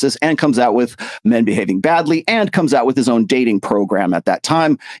hypothesis and comes out with men behaving badly and comes out with his own dating program at that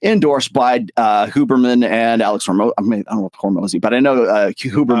time, endorsed by Huberman and Alex Hormozi. I don't know what Hormozi, but I know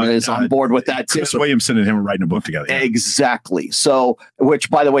Huberman is on board with that too. Chris Williamson and him are writing a book together. Yeah. Exactly. So, which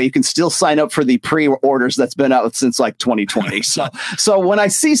by the way, you can still sign up for the pre-orders that's been out since like 2020. So when I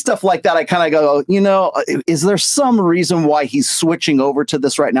see stuff like that, I kind of go, is there some reason why he's switching over to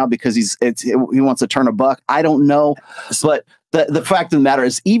this right now? Because he wants to turn a buck. I don't know, but the fact of the matter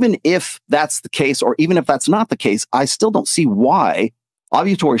is, even if that's the case, or even if that's not the case, I still don't see why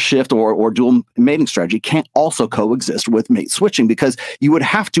ovulatory shift or dual mating strategy can't also coexist with mate switching, because you would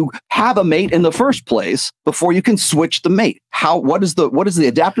have to have a mate in the first place before you can switch the mate. What is the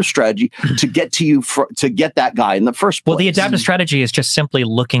adaptive strategy to get to get that guy in the first place? Well, the adaptive strategy is just simply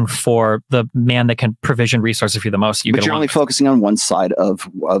looking for the man that can provision resources for you the most. But you're only focusing on one side of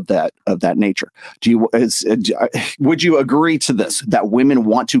that nature. Would you agree to this, that women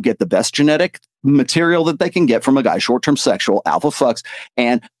want to get the best genetic material that they can get from a guy, short-term sexual, alpha fucks,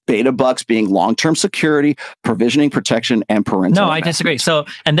 and beta bucks being long-term security, provisioning, protection, and parental? No, I disagree. So,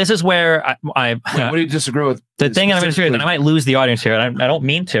 and this is where I what do you disagree with? The thing I'm going to disagree with, and I might lose the audience here, and I don't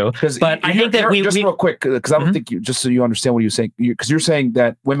mean to, but I think that we real quick, because I don't think just so you understand what you're saying, because you're saying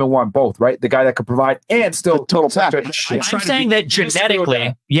that women want both, right? The guy that could provide and still total package. I'm saying that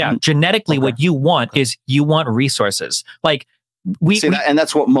genetically, genetically, what you want is you want resources. Like, And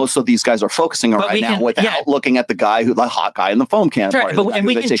that's what most of these guys are focusing on right now, without looking at the guy the hot guy in the foam can. Sure, and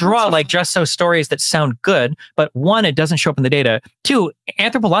we can draw like just so stories that sound good, but one, it doesn't show up in the data. Two,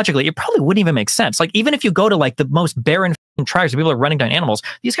 anthropologically, it probably wouldn't even make sense. Like even if you go to like the most barren tribes where people are running down animals,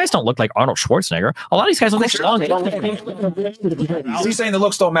 these guys don't look like Arnold Schwarzenegger. A lot of these guys look like long. He's saying the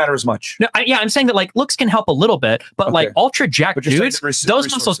looks don't matter as much. No, I'm saying that like looks can help a little bit, but like ultra jacked dudes,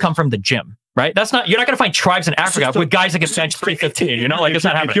 those muscles come from the gym. Right? You're not going to find tribes in Africa with guys that can bench 315, you know? Like it's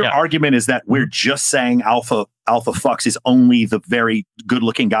not happening. If your argument is that we're just saying alpha fucks is only the very good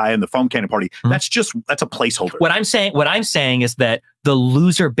looking guy in the foam cannon party, that's a placeholder. What I'm saying is that the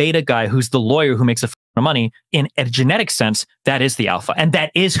loser beta guy who's the lawyer who makes a of money, in a genetic sense, that is the alpha. And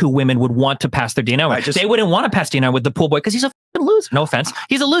that is who women would want to pass their DNA with. They wouldn't want to pass DNA with the pool boy because he's a loser. No offense.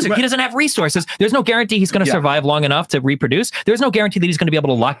 He's a loser. He doesn't have resources. There's no guarantee he's going to survive long enough to reproduce. There's no guarantee that he's going to be able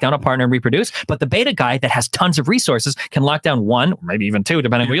to lock down a partner and reproduce. But the beta guy that has tons of resources can lock down one, or maybe even two,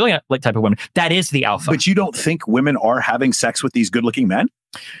 depending on what type of woman. That is the alpha. But you don't think women are having sex with these good-looking men?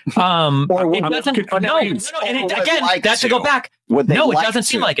 It doesn't. To go back. It doesn't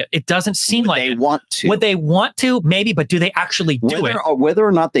seem like it. It doesn't seem like they want to. Would they want to? Maybe, but do they actually do it? Whether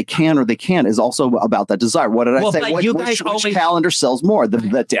or not they can or they can't is also about that desire. What did I say? Which calendar sells more, the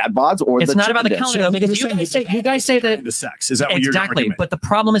dad bods or it's not about the calendar though, because you guys say that the sex is that what exactly. But the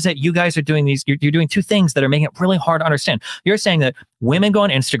problem is that you guys are doing these. You're doing two things that are making it really hard to understand. You're saying that women go on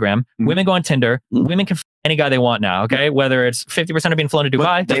Instagram, women go on Tinder, women can any guy they want now, okay? Whether it's 50% of being flown to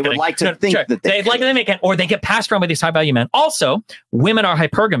Dubai. They would like to think that they'd like to make it, or they get passed around by these high-value men. Also, women are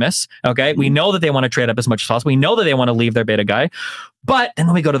hypergamous, okay? We know that they want to trade up as much as possible. We know that they want to leave their beta guy. But then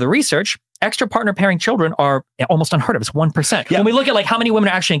when we go to the research, extra partner pairing children are almost unheard of. It's 1%. Yeah. When we look at like how many women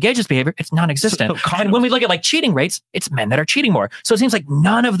are actually engaged in this behavior, it's non-existent. And when we look at like cheating rates, it's men that are cheating more. So it seems like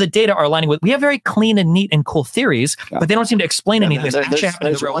none of the data are aligning with. We have very clean and neat and cool theories, but they don't seem to explain anything that's actually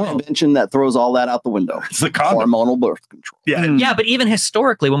happening in the real world. Invention that throws all that out the window. It's the condom. Hormonal birth control. Yeah, but even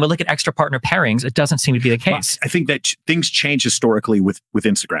historically, when we look at extra partner pairings, it doesn't seem to be the case. I think that things change historically with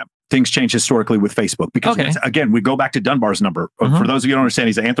Instagram. Things change historically with Facebook because again, we go back to Dunbar's number. For those of you who don't understand,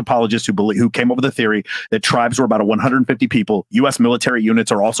 he's an anthropologist who came up with a theory that tribes were about 150 people. U.S. military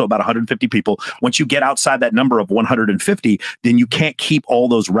units are also about 150 people. Once you get outside that number of 150, then you can't keep all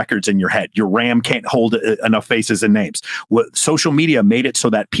those records in your head. Your RAM can't hold enough faces and names. Social media made it so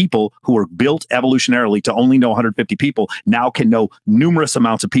that people who are built evolutionarily to only know 150 people now can know numerous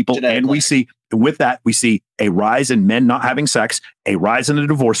amounts of people. And we see a rise in men not having sex, a rise in the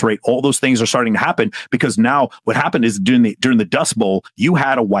divorce rate. All those things are starting to happen because now what happened is during the Dust Bowl, you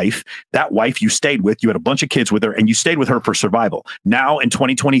had a wife. That wife you stayed with, you had a bunch of kids with her, and you stayed with her for survival. Now in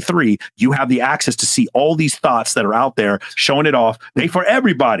 2023, you have the access to see all these thoughts that are out there, showing it off. They for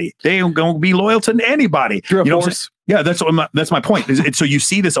everybody. They ain't gonna be loyal to anybody. Yeah, that's my point. So you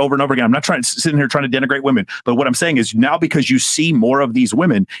see this over and over again. I'm not sitting here trying to denigrate women, but what I'm saying is now because you see more of these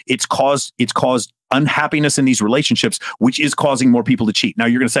women, it's caused unhappiness in these relationships, which is causing more people to cheat. Now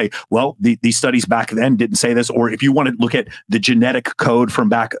you're going to say, well, these studies back then didn't say this, or if you want to look at the genetic code from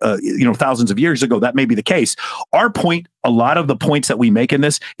back, thousands of years ago, that may be the case. Our point, a lot of the points that we make in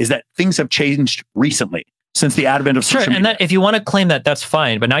this is that things have changed recently. Since the advent of social media. And that if you want to claim that, that's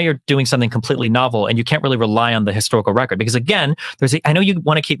fine. But now you're doing something completely novel, and you can't really rely on the historical record because, again, I know you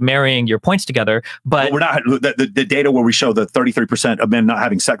want to keep marrying your points together, but we're not the data where we show the 33% of men not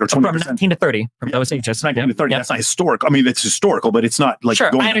having sex, or 20% from 19 to 30. From those ages, 19 to 30. That's not historical. I mean, it's historical, but it's not like I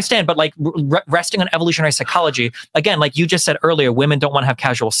understand. But like resting on evolutionary psychology, again, like you just said earlier, women don't want to have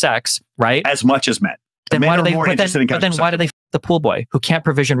casual sex, right? As much as men. Then why do they? But then why do they? The pool boy who can't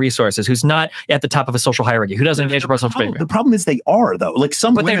provision resources, who's not at the top of a social hierarchy, who doesn't engage in personal behavior. The problem is they are though. Like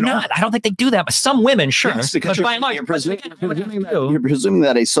some, but they're not. I don't think they do that. But some women, sure. Yes, because you're presuming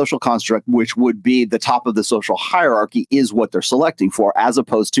that a social construct, which would be the top of the social hierarchy, is what they're selecting for, as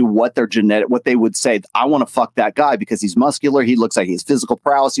opposed to what their genetic, what they would say. I want to fuck that guy because he's muscular. He looks like he has physical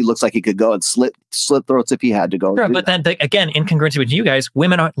prowess. He looks like he could go and slit throats if he had to go. Sure, but then again, incongruency with you guys,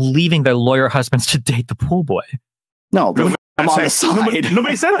 women aren't leaving their lawyer husbands to date the pool boy. No, I'm on the side.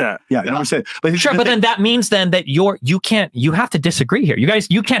 Nobody said that. Yeah, nobody said. But sure, but then that means then that you have to disagree here. You guys,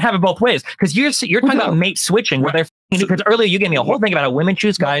 you can't have it both ways because you're talking about mate switching where they're because earlier you gave me a whole thing about how women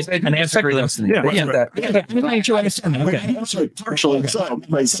choose guys and they have sex with them. Partially.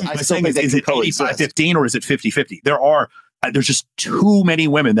 I still think is it 85-15 or is it 50-50? There's just too many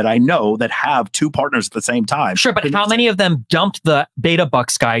women that I know that have two partners at the same time. Sure, but how many of them dumped the beta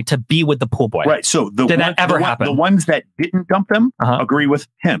bucks guy to be with the pool boy? Right. So did that ever happen? The ones that didn't dump them agree with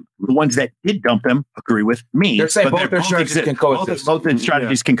him. The ones that did dump them agree with me. They're saying both their strategies can coexist. Both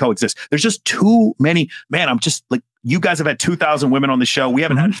strategies can coexist. There's just too many. Man, I'm just like you guys have had 2,000 women on the show. We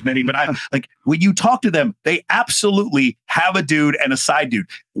haven't had as many, but when you talk to them, they absolutely have a dude and a side dude.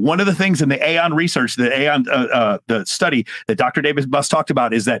 One of the things in the Aon research, the study that Dr. David Buss talked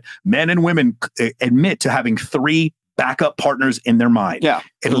about is that men and women admit to having 3 backup partners in their mind. Yeah.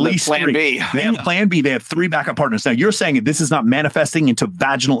 At least plan 3. B. They have plan B. They have 3 backup partners. Now you're saying this is not manifesting into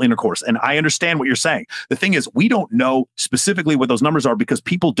vaginal intercourse. And I understand what you're saying. The thing is, we don't know specifically what those numbers are because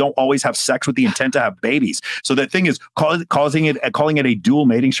people don't always have sex with the intent to have babies. So the thing is, calling it a dual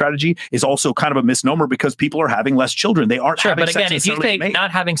mating strategy is also kind of a misnomer because people are having less children. They aren't sure, having but sex again, if you say not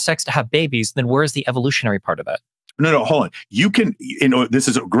having sex to have babies, then where's the evolutionary part of that? No, hold on. You can, this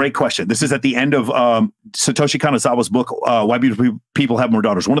is a great question. This is at the end of Satoshi Kanazawa's book, Why People Have More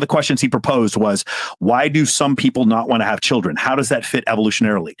Daughters. One of the questions he proposed was, why do some people not want to have children? How does that fit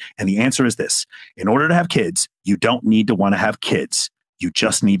evolutionarily? And the answer is this. In order to have kids, you don't need to want to have kids. You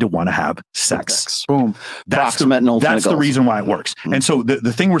just need to want to have sex. Boom. That's the reason why it works. And so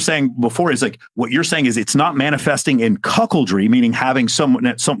the thing we're saying before is like, what you're saying is it's not manifesting in cuckoldry, meaning having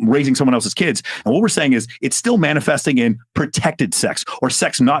raising someone else's kids. And what we're saying is it's still manifesting in protected sex or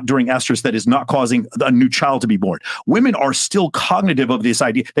sex not during estrus that is not causing a new child to be born. Women are still cognitive of this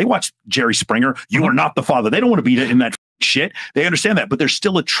idea. They watch Jerry Springer. You are not the father. They don't want to be in that shit. They understand that, but they're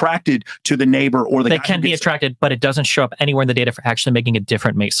still attracted to the neighbor or the guy. They can be attracted, but it doesn't show up anywhere in the data for actually making a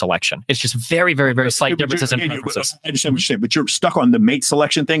different mate selection. It's just very, very, very slight differences in preferences. I understand what you're saying, but you're stuck on the mate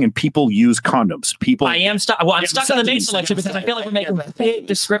selection thing, and people use condoms. I am stuck. Well, I'm stuck on the mate selection because I feel like we're making big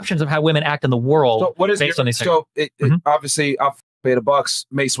descriptions of how women act in the world. So what is based on these things. So obviously, I'll pay the bucks.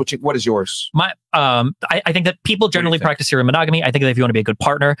 Mate switching. What is yours? I think that people generally practice serial monogamy. I think that if you want to be a good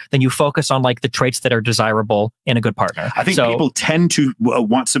partner, then you focus on like the traits that are desirable in a good partner. I think people tend to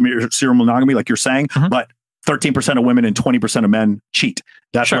want some serial monogamy, like you're saying, but 13% of women and 20% of men cheat.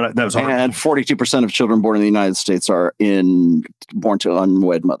 That's what that was. And 42% of children born in the United States are born to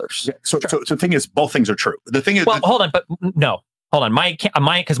unwed mothers. Yeah. So the thing is, both things are true. The thing is, hold on, but no. Hold on,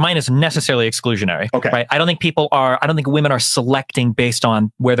 because mine is necessarily exclusionary. Okay, right? I don't think women are selecting based on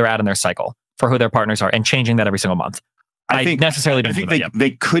where they're at in their cycle for who their partners are and changing that every single month. I think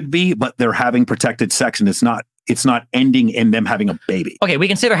they could be, but they're having protected sex, and it's not ending in them having a baby. Okay, we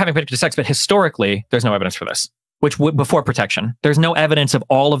can say they're having protected sex, but historically, there's no evidence for this. Before protection, there's no evidence of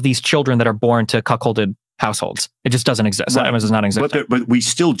all of these children that are born to cuckolded households. It just doesn't exist. That evidence does not exist. But we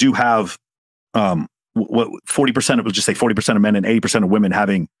still do have. What 40% of, let's just say 40% of men and 80% of women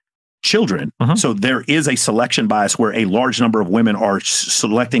having children. So there is a selection bias where a large number of women are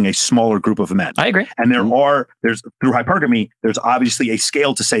selecting a smaller group of men. I agree. And there's through hypergamy, there's obviously a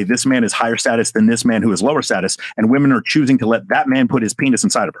scale to say this man is higher status than this man who is lower status, and women are choosing to let that man put his penis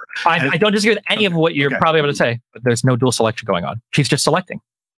inside of her. I don't disagree with any of what you're probably able to say, but there's no dual selection going on. She's just selecting.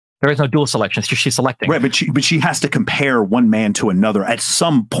 There is no dual selection. She's selecting. Right, but she has to compare one man to another at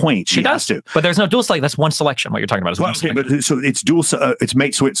some point. She has to. But there's no dual selection. That's one selection. What you're talking about is one selection. But so it's dual. It's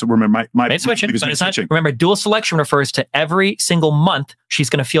mate switch. So remember, mate switching. Remember, dual selection refers to every single month she's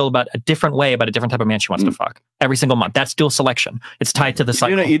going to feel about a different way about a different type of man she wants to fuck. Every single month. That's dual selection. It's tied to the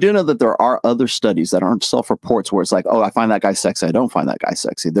cycle. You do know that there are other studies that aren't self-reports where it's like, oh, I find that guy sexy. I don't find that guy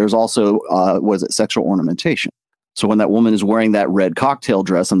sexy. There's also, sexual ornamentation. So when that woman is wearing that red cocktail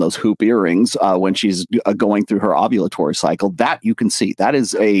dress and those hoop earrings when she's going through her ovulatory cycle, that you can see. That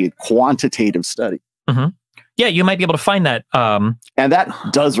is a quantitative study. Yeah, you might be able to find that. And that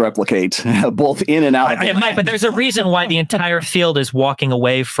does replicate both in and out. It might, but there's a reason why the entire field is walking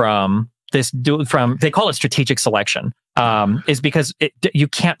away from this. They call it strategic selection. Is because you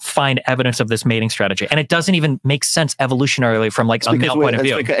can't find evidence of this mating strategy, and it doesn't even make sense evolutionarily from like a male point of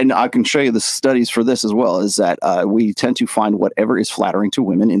view. And I can show you the studies for this as well. Is that we tend to find whatever is flattering to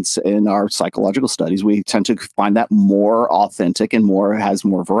women in our psychological studies. We tend to find that more authentic and has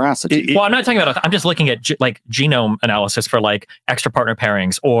more veracity. Well, I'm not talking about. I'm just looking at like genome analysis for like extra partner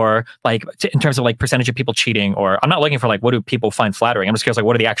pairings, or like in terms of like percentage of people cheating. Or I'm not looking for like what do people find flattering. I'm just curious like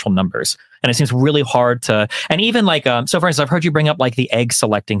what are the actual numbers. And it seems really hard to. And even like so for instance, I've heard you bring up like the egg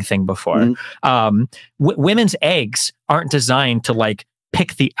selecting thing before. Women's eggs aren't designed to like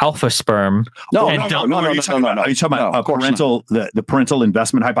pick the alpha sperm. No. Are you talking about the parental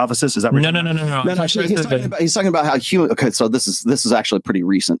investment hypothesis? Is that right? No. He's talking about how human. Okay, so this is actually pretty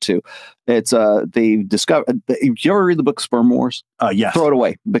recent too. It's they discovered. You ever read the book Sperm Wars? Yes. Throw it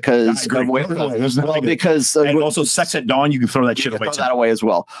away because and also Sex at Dawn. You can throw that shit away. Throw that away as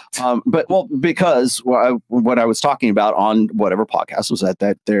well. Because what I was talking about on whatever podcast was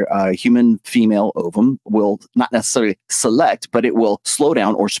that their human female ovum will not necessarily select, but it will slow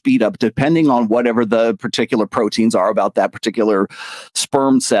down or speed up depending on whatever the particular proteins are about that particular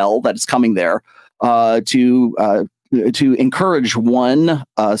sperm cell that is coming there. to encourage one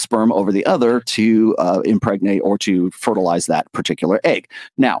sperm over the other to impregnate or to fertilize that particular egg.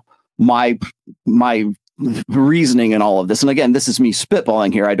 Now, my reasoning in all of this, and again, this is me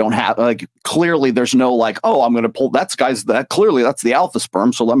spitballing here. I don't have clearly there's no oh, I'm going to pull that clearly that's the alpha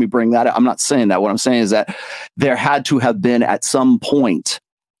sperm, so let me bring that out. I'm not saying that. What I'm saying is that there had to have been at some point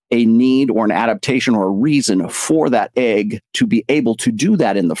a need or an adaptation or a reason for that egg to be able to do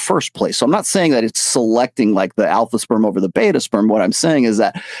that in the first place. So I'm not saying that it's selecting the alpha sperm over the beta sperm. What I'm saying is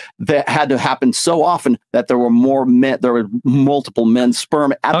that had to happen so often that there were multiple men's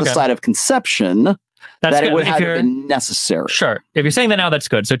sperm at the site of conception. That it would have been necessary. Sure. If you're saying that now, that's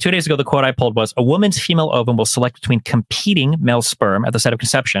good. So 2 days ago, the quote I pulled was, a woman's female ovum will select between competing male sperm at the site of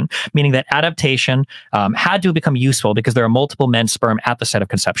conception, meaning that adaptation had to become useful because there are multiple men's sperm at the site of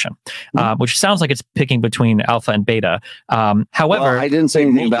conception, which sounds like it's picking between alpha and beta. However, I didn't say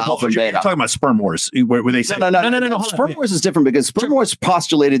anything about alpha and beta. You're talking about sperm wars, where they say no. Sperm wars is different because sperm wars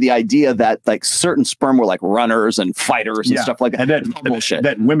postulated the idea that certain sperm were runners and fighters and stuff like that. And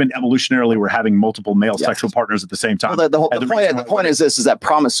that women evolutionarily were having multiple male sexual partners at the same time. Well, the point is this: is that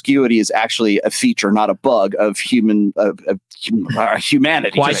promiscuity is actually a feature, not a bug of humanity.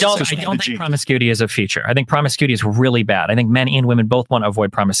 Well, I don't think promiscuity is a feature. I think promiscuity is really bad. I think men and women both want to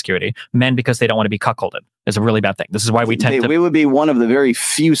avoid promiscuity. Men because they don't want to be cuckolded is a really bad thing. This is why we we would be one of the very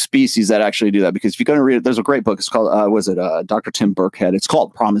few species that actually do that. Because if you're going to read it, there's a great book. It's called Dr. Tim Burkhead. It's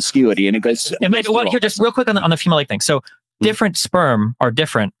called Promiscuity, and it goes. Here, just real quick on the female egg thing. So different sperm are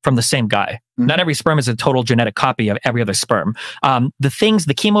different from the same guy. Not every sperm is a total genetic copy of every other sperm. The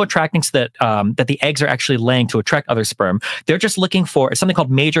chemoattractants that the eggs are actually laying to attract other sperm, they're just looking for something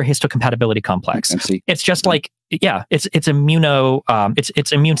called major histocompatibility complex. It's just it's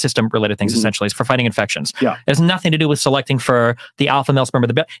immune system related things essentially. It's for fighting infections. Yeah, it has nothing to do with selecting for the alpha male sperm or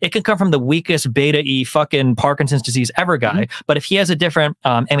the beta. It can come from the weakest beta-E fucking Parkinson's disease ever guy. But if he has a different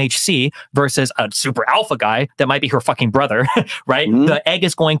MHC versus a super alpha guy that might be her fucking brother, right? The egg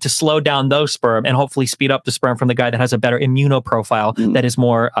is going to slow down those sperm and hopefully speed up the sperm from the guy that has a better immunoprofile that is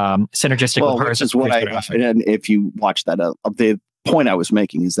more synergistic with hers. Which is and if you watch that, the point I was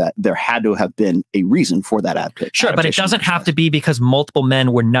making is that there had to have been a reason for that adaptation. Sure, but it doesn't have to be because multiple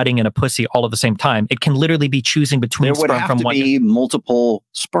men were nutting in a pussy all at the same time. It can literally be choosing between sperm from one. There would have to be multiple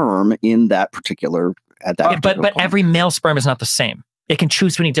sperm in that particular but every male sperm is not the same. It can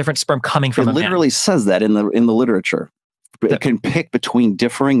choose between different sperm coming from a man. It literally says that in the literature. It can pick between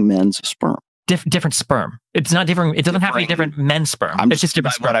differing men's sperm. Different sperm. It's not different. It doesn't have to be different men's sperm. It's just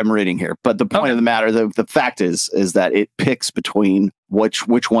different sperm. What I'm reading here. But the point of the matter, the fact is that it picks between which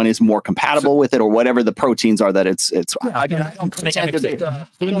one is more compatible with it, or whatever the proteins are that it's. I don't pretend to be.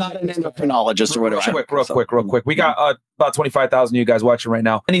 I'm not an endocrinologist or whatever. Real quick. We got about 25,000 of you guys watching right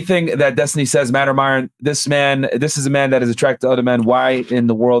now. Anything that Destiny says matter, Myron? This is a man that is attracted to other men. Why in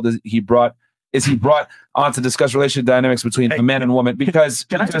the world is he brought on to discuss relationship dynamics between a man and woman? Because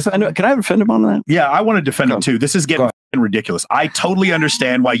can I defend him on that? Yeah, I want to defend him too. This is getting ridiculous. I totally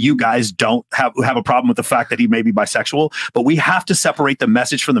understand why you guys don't have a problem with the fact that he may be bisexual, but we have to separate the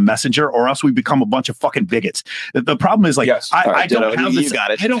message from the messenger, or else we become a bunch of fucking bigots. The problem is I don't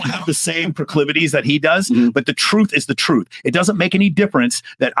have the same proclivities that he does, but the truth is the truth. It doesn't make any difference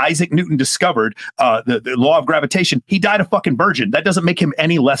that Isaac Newton discovered the law of gravitation. He died a fucking virgin. That doesn't make him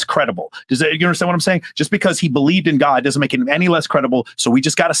any less credible. You understand what I'm saying? Just because he believed in God doesn't make him any less credible. So we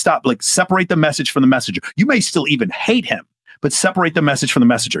just got to stop, separate the message from the messenger. You may still even hate him, but separate the message from the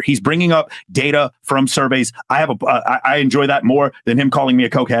messenger. He's bringing up data from surveys. I enjoy that more than him calling me a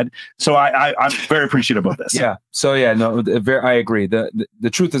cokehead. So I'm very appreciative of this. Yeah. So yeah, no, I agree. The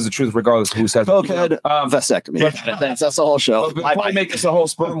truth is the truth, regardless of who says cokehead. Vasectomy. That's the whole show. I make this a whole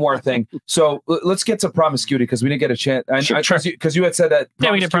sperm war thing. So let's get to promiscuity, because we didn't get a chance. Because you had said that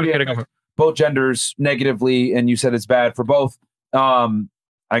we did promiscuity both genders negatively, and you said it's bad for both.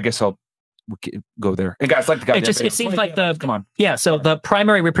 I guess I'll go there. And guys, it seems like come on. Yeah. So the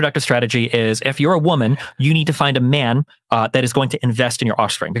primary reproductive strategy is, if you're a woman, you need to find a man that is going to invest in your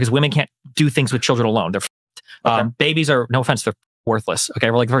offspring, because women can't do things with children alone. They're babies are, no offense, they're worthless.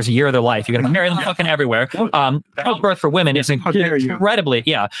 Okay, we're the first year of their life. You're gonna carry them fucking everywhere. Childbirth for women is incredibly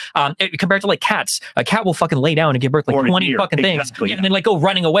compared to cats. A cat will fucking lay down and give birth 20 fucking things, and then go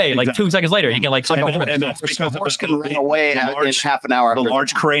running away 2 seconds later. You can a horse can run away in half an hour. The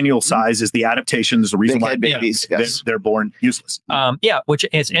large cranial size is the adaptation. Is the reason why babies they're born useless. Which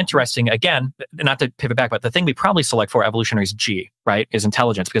is interesting. Again, not to pivot back, but the thing we probably select for evolutionary is G. right, is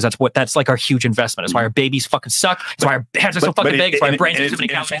intelligence, because that's like our huge investment. It's why our babies fucking suck. It's why our heads are so fucking big. It's why our brains are so many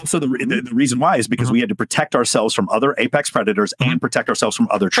calories. Also, the reason why is because we had to protect ourselves from other apex predators and protect ourselves from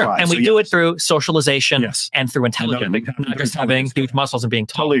other tribes. And we do it through socialization and through intelligence, not just having huge muscles and being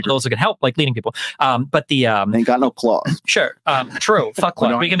tall. Those that can help, like leading people. But the ain't got no claws. Sure, true. Fuck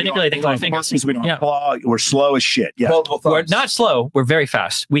claws. We can manipulate things with our fingers. We don't have claw. We're slow as shit. Yeah, we're not slow. We're very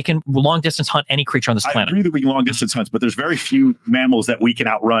fast. We can long distance hunt any creature on this planet. I agree that we can long distance hunt, but there's very few mammals that we can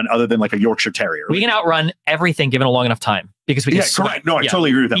outrun other than like a Yorkshire Terrier. We can outrun everything given a long enough time. Because we can correct. No, I totally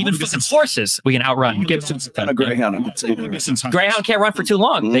agree with that. Even horses, we can outrun. A greyhound. Greyhound can't run for too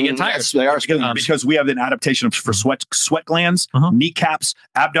long. They get tired. They are because we have an adaptation for sweat glands, kneecaps,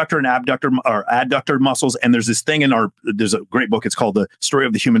 adductor muscles, and there's this thing in there's a great book. It's called The Story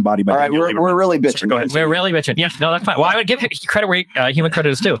of the Human Body. All right, we're really bitching. Go ahead. We're really bitching. Yeah, no, that's fine. Well, I would give credit where human credit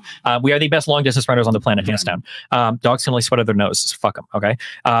is due. We are the best long distance runners on the planet, hands down. Dogs can only sweat out their nose. Fuck them. Okay.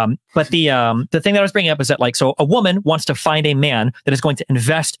 But the thing that I was bringing up is that, like, so a woman wants to find a man that is going to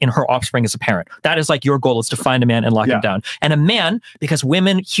invest in her offspring as a parent. That is like your goal, is to find a man and lock him down. And a man, because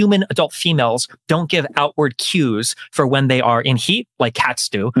human adult females don't give outward cues for when they are in heat, like cats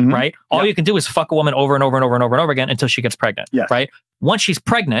do, right? All you can do is fuck a woman over and over and over and over and over again until she gets pregnant, right? Once she's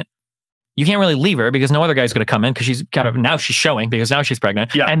pregnant, you can't really leave her because no other guy's going to come in, because she's now she's showing, because now she's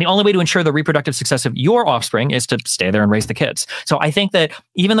pregnant. And the only way to ensure the reproductive success of your offspring is to stay there and raise the kids. So I think that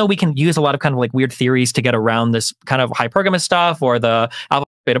even though we can use a lot of kind of like weird theories to get around this kind of hypergamous stuff or the alpha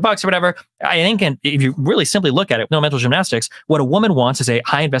beta bucks or whatever, I think, and if you really simply look at it, no mental gymnastics, what a woman wants is a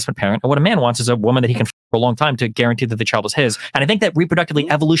high investment parent, and what a man wants is a woman that he can for a long time to guarantee that the child is his. And I think that reproductively,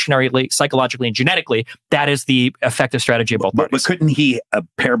 evolutionarily, psychologically, and genetically, that is the effective strategy of both parties. But couldn't he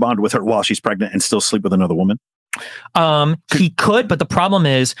pair bond with her while she's pregnant and still sleep with another woman? He could, but the problem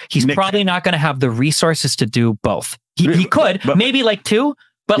is he's probably not going to have the resources to do both. He could, maybe like two.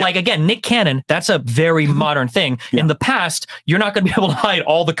 But like, again, Nick Cannon, that's a very modern thing. In the past, you're not going to be able to hide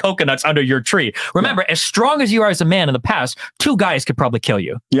all the coconuts under your tree. Remember, as strong as you are as a man in the past, two guys could probably kill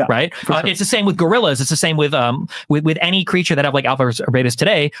you. Right? Sure. It's the same with gorillas. It's the same with any creature that have like alphas or betas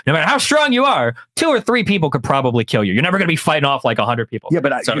today. No matter how strong you are, 2 or 3 people could probably kill you. You're never going to be fighting off like 100 people. Yeah,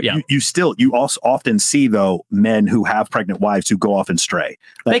 but you also often see, though, men who have pregnant wives who go off and stray.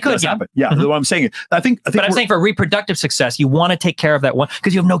 They could, happen. Yeah, what I'm saying. I think but I'm saying for reproductive success, you want to take care of that one,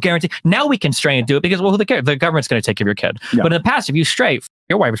 because you have no guarantee. Now we can stray and do it because, well, who cares? The government's going to take care of your kid. But in the past, if you stray,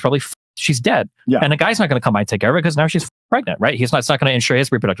 your wife is probably she's dead. And the guy's not going to come by and take care of her because now she's pregnant, right? It's not going to ensure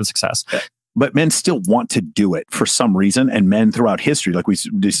his reproductive success. But men still want to do it for some reason. And men throughout history, like we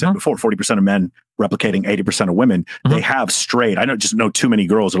said before, 40% of men replicating 80% of women, they have strayed. I don't just know too many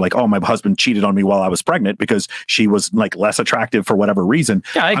girls are like, oh, my husband cheated on me while I was pregnant because she was like less attractive for whatever reason.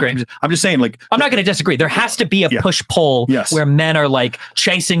 Yeah, I agree. I'm just saying, like, I'm not going to disagree. There has to be a push-pull where men are like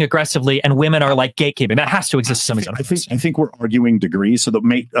chasing aggressively and women are like gatekeeping. That has to exist to some extent. I think we're arguing degrees. So the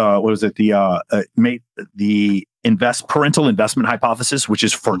parental investment hypothesis, which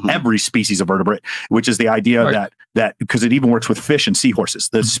is for every species of vertebrate, which is the idea that because it even works with fish and seahorses,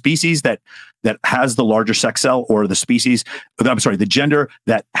 the species that has the larger sex cell, or the gender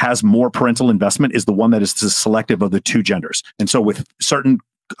that has more parental investment, is the one that is the selective of the two genders. And so with certain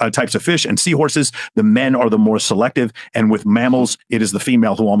types of fish and seahorses, the men are the more selective, and with mammals, it is the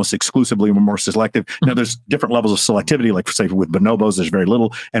female who almost exclusively are more selective. Now, there's different levels of selectivity, like, for say, with bonobos, there's very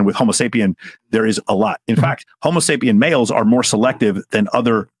little, and with Homo sapien, there is a lot. In fact, Homo sapien males are more selective than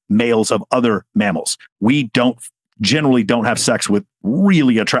other males of other mammals. We generally don't have sex with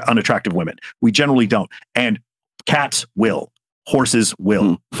really unattractive women. We generally don't. And cats will. Horses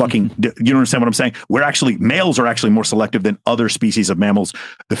will. Fucking, you understand what I'm saying? Males are actually more selective than other species of mammals.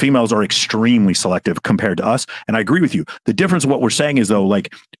 The females are extremely selective compared to us. And I agree with you. The difference of what we're saying is, though,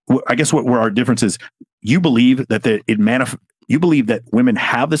 like, I guess where our difference is, you believe that you believe that women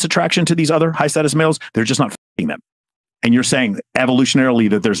have this attraction to these other high status males. They're just not f***ing them. And you're saying evolutionarily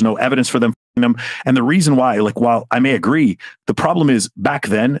that there's no evidence for them f***ing them. And the reason why, like, while I may agree, the problem is back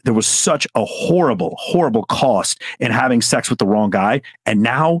then there was such a horrible, horrible cost in having sex with the wrong guy. And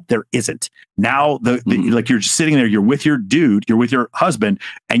now there isn't. Now like, you're just sitting there, you're with your dude, you're with your husband,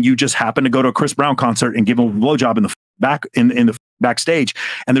 and you just happen to go to a Chris Brown concert and give him a blowjob in the the backstage.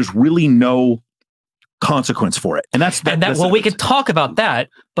 And there's really no consequence for it. And we could talk about that,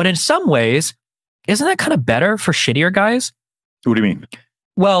 but in some ways, isn't that kind of better for shittier guys? What do you mean?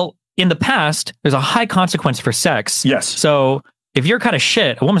 Well, in the past, there's a high consequence for sex. Yes. So if you're kind of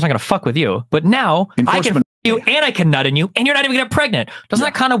shit, a woman's not going to fuck with you. But now I can fuck you and I can nut in you and you're not even going to get pregnant. Doesn't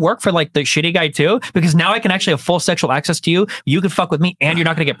that kind of work for like the shitty guy too? Because now I can actually have full sexual access to you. You can fuck with me and you're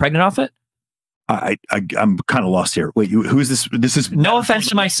not going to get pregnant off it. I'm kind of lost here. Wait, who's this? This is no offense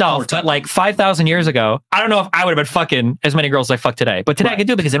to myself, but like 5,000 years ago, I don't know if I would have been fucking as many girls as I fuck today. But today I can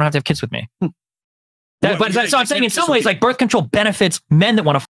do it because they don't have to have kids with me. So I'm saying in some ways, like birth control benefits men that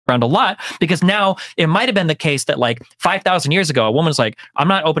want to fuck around a lot, because now it might have been the case that like 5,000 years ago, a woman's like, I'm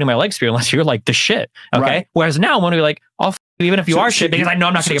not opening my legs for you unless you're like the shit. Okay. Right. Whereas now I'm like, I'll f you even if you are shit, because I know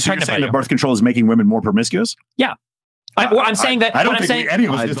I'm not going to get pregnant by you. Birth control is making women more promiscuous? Yeah. I'm saying that. I don't think any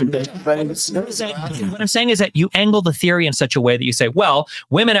of us disagree. What I'm saying is that you angle the theory in such a way that you say, well,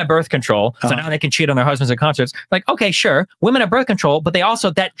 women have birth control, so now they can cheat on their husbands at concerts. Like, okay, sure, women have birth control, but they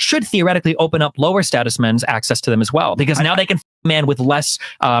also, that should theoretically open up lower status men's access to them as well, because now they can man with less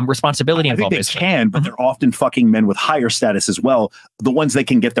responsibility involved. I think they can, but they're often fucking men with higher status as well, the ones they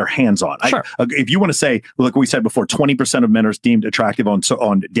can get their hands on. Sure. If you want to say, like we said before, 20% of men are deemed attractive on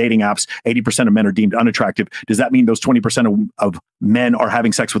dating apps, 80% of men are deemed unattractive. Does that mean those 20% of men are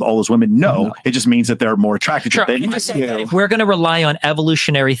having sex with all those women? No. It just means that they're more attractive. Sure. If we're going to rely on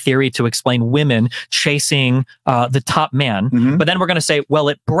evolutionary theory to explain women chasing the top man, but then we're going to say, well,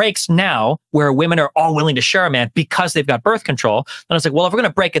 it breaks now where women are all willing to share a man because they've got birth control. Then I was like, well, if we're going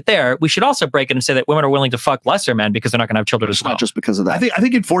to break it there, we should also break it and say that women are willing to fuck lesser men because they're not going to have children as well. Not just because of that. I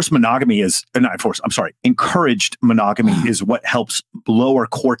think enforced monogamy is not enforced. I'm sorry. Encouraged monogamy is what helps lower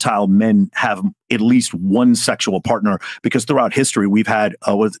quartile men have at least one sexual partner, because throughout history we've had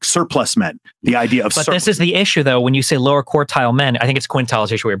surplus men. The idea of this is the issue, though. When you say lower quartile men, I think it's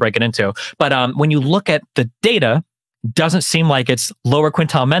quintiles issue we're breaking into. But when you look at the data, doesn't seem like it's lower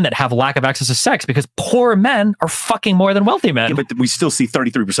quintile men that have lack of access to sex, because poor men are fucking more than wealthy men. Yeah, but we still see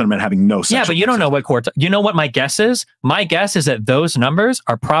 33% of men having no sex. Yeah, but you don't know what quartile. You know what my guess is? My guess is that those numbers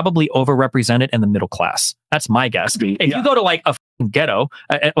are probably overrepresented in the middle class. That's my guess. If you go to like a ghetto,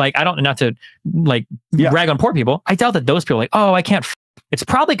 like I don't, not to like rag on poor people, I doubt that those people are like, oh, I can't. It's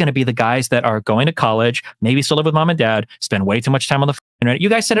probably going to be the guys that are going to college, maybe still live with mom and dad, spend way too much time on the internet. You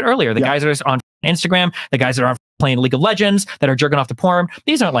guys said it earlier. The guys that are on Instagram, the guys that are playing League of Legends, that are jerking off to porn.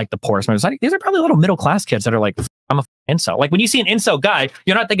 These aren't like the poorest members. These are probably little middle class kids that are like, I'm a incel. Like when you see an incel guy,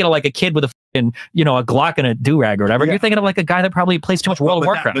 you're not thinking of like a kid with a a Glock and a do-rag or whatever. You're thinking of like a guy that probably plays too much World of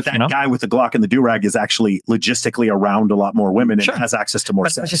Warcraft. But that guy with the Glock and the do-rag is actually logistically around a lot more women and has access to more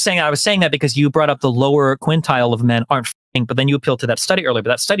sex. I was saying that because you brought up the lower quintile of men aren't but then you appealed to that study earlier,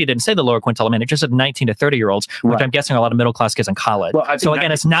 but that study didn't say the lower quintile of men. It just said 19 to 30-year-olds, which I'm guessing are a lot of middle-class kids in college. Well, so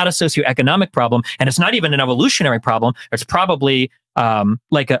again, it's not a socioeconomic problem, and it's not even an evolutionary problem. It's probably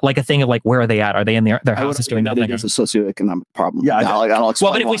like a thing of like, where are they at? Are they in their houses doing nothing? It's a socioeconomic problem. Yeah, well,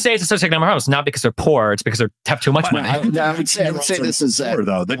 but if we say it's a socioeconomic problem, it's not because they're poor. It's because they have too much money. I would say this is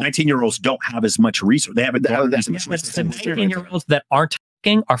though. The 19-year-olds don't have as much resource. They haven't. The 19-year-olds that aren't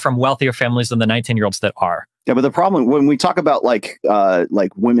are from wealthier families than the 19-year-olds that are. Yeah, but the problem when we talk about like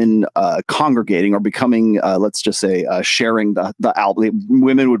women congregating or becoming, let's just say, sharing the alpha,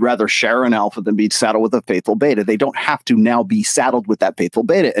 women would rather share an alpha than be saddled with a faithful beta. They don't have to now be saddled with that faithful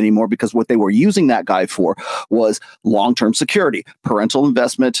beta anymore, because what they were using that guy for was long-term security, parental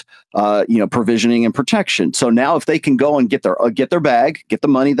investment, provisioning and protection. So now if they can go and get their bag, get the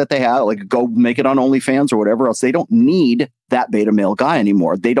money that they have, like go make it on OnlyFans or whatever else, they don't need that beta male guy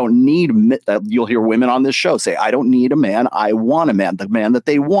anymore. They don't need, you'll hear women on this show say, I don't need a man, I want a man. The man that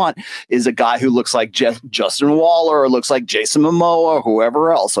they want is a guy who looks like Justin Waller or looks like Jason Momoa or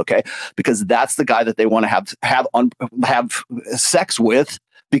whoever else, okay? Because that's the guy that they want to have sex with,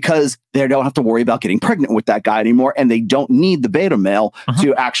 because they don't have to worry about getting pregnant with that guy anymore, and they don't need the beta male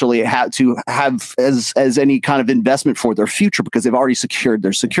to actually have as any kind of investment for their future, because they've already secured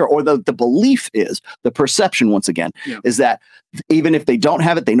their or the belief is, the perception once again is that even if they don't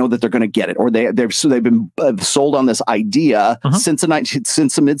have it, they know that they're going to get it, or they've been sold on this idea since the mid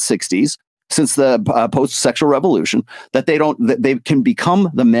 60s. Since the post-sexual revolution, that they can become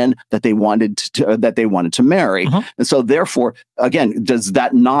the men that they wanted to marry, and so therefore, again, does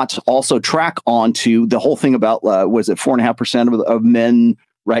that not also track onto the whole thing about was it 4.5% of men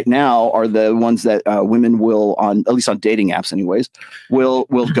right now are the ones that women will, at least on dating apps anyways, will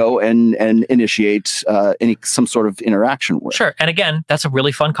go and initiate some sort of interaction with. Sure. And again, that's a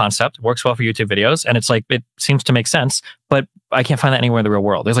really fun concept. It works well for YouTube videos, and it's like, it seems to make sense, but I can't find that anywhere in the real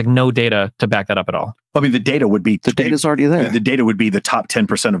world. There's like no data to back that up at all. I mean, the data would be... The data's already there. The data would be the top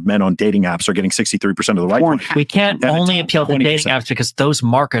 10% of men on dating apps are getting 63% of the right. We can't only appeal to dating apps because those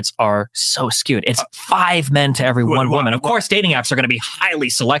markets are so skewed. It's 5 men to every 1 woman. Of course, dating apps are going to be highly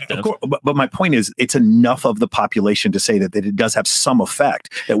selective. But my point is, it's enough of the population to say that it does have some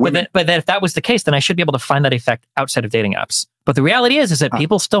effect. That women, but then if that was the case, then I should be able to find that effect outside of dating apps. But the reality is that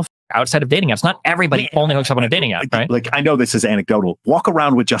people still outside of dating apps. Not everybody only hooks up on a dating app, right? Like, I know this is anecdotal. Walk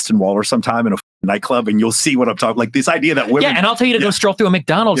around with Justin Waller sometime in a nightclub and you'll see what I'm talking. Like this idea that women. Yeah, and I'll tell you to go stroll through a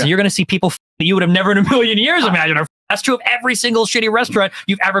McDonald's and you're going to see people that you would have never in a million years imagined. That's true of every single shitty restaurant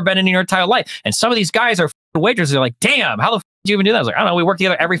you've ever been in your entire life. And some of these guys are waitresses. They're like, damn, how the f do you even do that? I was like, I don't know. We work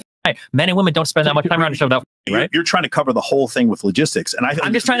together every night. Men and women don't spend that much time around each other. Right? You're trying to cover the whole thing with logistics, and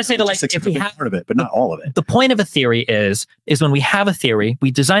I'm just trying to say that, like, if we have part of it, but not all of it. The point of a theory is when we have a theory,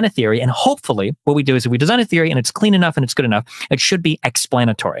 we design a theory, and hopefully, what we do is if we design a theory and it's clean enough and it's good enough, it should be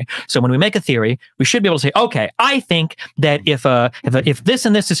explanatory. So when we make a theory, we should be able to say, okay, I think that if this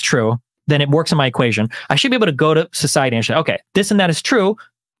and this is true, then it works in my equation. I should be able to go to society and say, okay, this and that is true.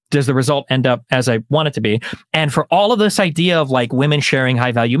 Does the result end up as I want it to be? And for all of this idea of like women sharing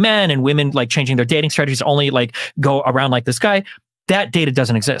high value men and women like changing their dating strategies to only like go around like this guy, that data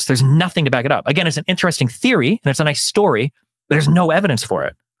doesn't exist. There's nothing to back it up. Again, it's an interesting theory and it's a nice story, but there's no evidence for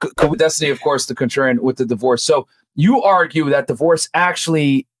it. Destiny, of course, the contrarian with the divorce. So you argue that divorce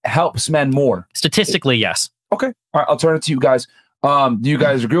actually helps men more. Statistically, yes. Okay. All right. I'll turn it to you guys. Do you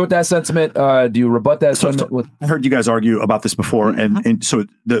guys agree with that sentiment? Do you rebut that sentiment? I heard you guys argue about this before, and so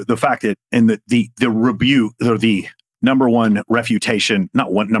the fact that the rebuke or the number one refutation,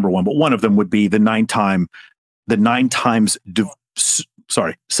 not one number one, but one of them would be the nine times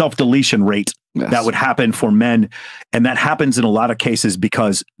self-deletion rate that would happen for men, and that happens in a lot of cases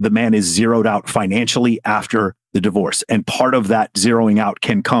because the man is zeroed out financially after the divorce, and part of that zeroing out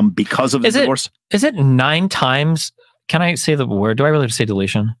can come because of the divorce. Is it 9 times? Can I say the word? Do I really have to say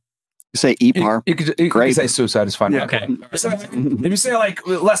deletion? Say EPAR. You could say suicide is fine. Yeah. Okay. If you say like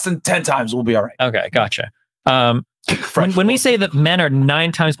less than 10 times, we'll be all right. Okay, gotcha. When we say that men are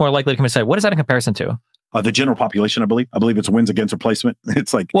 9 times more likely to commit suicide, what is that in comparison to? The general population, I believe it's wins against replacement.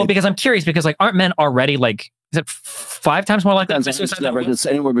 It's like, well, because I'm curious, because like, aren't men already like, is it 5 times more likely? It's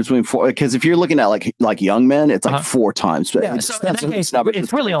anywhere between 4. Because if you're looking at like young men, it's like 4 times. Yeah, so in that case,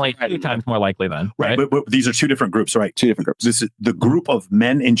 it's really only 2 times more likely then, right? But these are 2 different groups, right? 2 different groups. This is the group of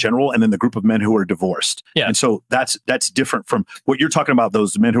men in general, and then the group of men who are divorced. Yeah, and so that's different from what you're talking about.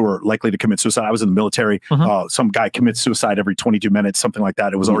 Those men who are likely to commit suicide. I was in the military. Some guy commits suicide every 22 minutes, something like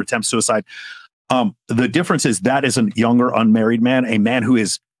that. It was or attempt suicide. The difference is that is a younger unmarried man. A man who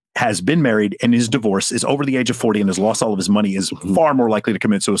has been married and is divorced, is over the age of 40 and has lost all of his money, is far more likely to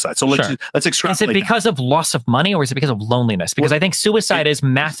commit suicide. So let's extrapolate. Is it because of loss of money, or is it because of loneliness? Because I think suicide is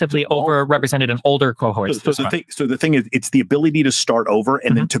massively overrepresented in older cohorts. So the thing is, it's the ability to start over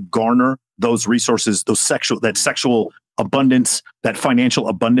and then to garner those resources, that sexual abundance, that financial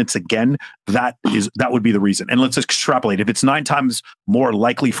abundance again. That would be the reason. And let's extrapolate. If it's 9 times more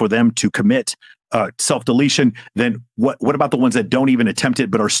likely for them to commit self-deletion, then what about the ones that don't even attempt it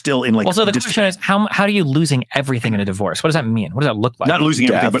but are still in like? Also, the question is, how are you losing everything in a divorce? What does that mean? What does that look like? Not losing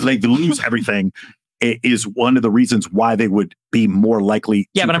everything, but like to lose everything is one of the reasons why they would be more likely.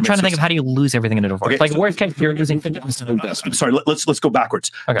 Yeah, but I'm trying to think of how do you lose everything in a divorce? Okay, like worst case, you're losing 50%. I'm sorry. Let's go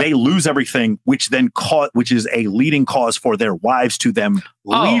backwards. Okay. They lose everything, which is a leading cause for their wives to them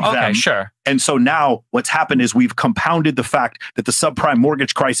leave them. Sure. And so now what's happened is we've compounded the fact that the subprime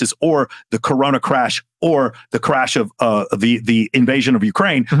mortgage crisis, or the Corona crash, or the crash of the invasion of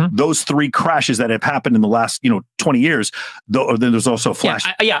Ukraine, those 3 crashes that have happened in the last 20 years. Then there's also a flash.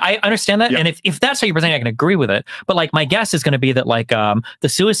 Yeah, I understand that, and if that's how you're presenting, I can agree with it. But like my guess is going to be that like the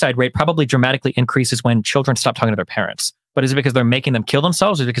suicide rate probably dramatically increases when children stop talking to their parents. But is it because they're making them kill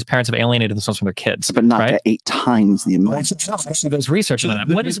themselves, or is it because parents have alienated themselves from their kids? But not at 8 times the amount. Actually, there's research on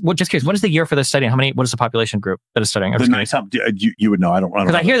that. Just curious, what is the year for this study? And what is the population group that is studying? You would know. I don't.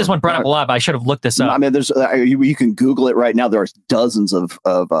 Because I hear this one brought up a lot, but I should have looked this up. I mean, there's you can Google it right now. There are dozens of.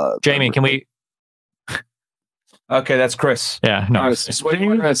 Jamie, can we? Okay, that's Chris. Yeah, no, Chris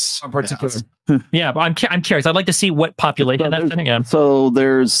in particular. Yeah, but I'm curious. I'd like to see what population that's studying. Yeah. So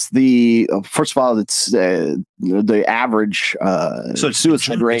there's the first of all, it's the average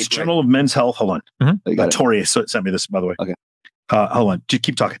suicide rate. It's Journal of Men's Health. Hold on, Tori sent me this, by the way. Okay, hold on. Just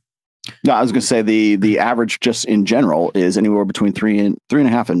keep talking. No, I was going to say the average just in general is anywhere between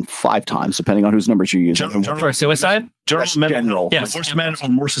 3.5 and 5 times, depending on whose numbers you use. For suicide? General. Yes. Divorced men are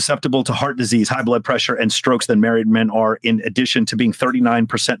more susceptible to heart disease, high blood pressure, and strokes than married men are, in addition to being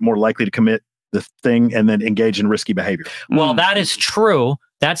 39% more likely to commit the thing and then engage in risky behavior. Well, that is true.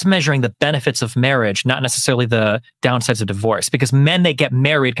 That's measuring the benefits of marriage, not necessarily the downsides of divorce. Because men that get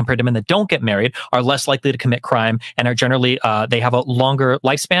married compared to men that don't get married are less likely to commit crime and are generally, they have a longer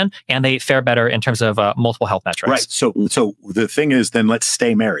lifespan and they fare better in terms of multiple health metrics. Right. So the thing is, then let's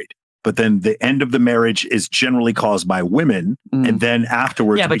stay married. But then the end of the marriage is generally caused by women. And then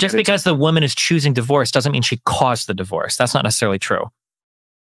afterwards. Yeah, but just because the woman is choosing divorce doesn't mean she caused the divorce. That's not necessarily true.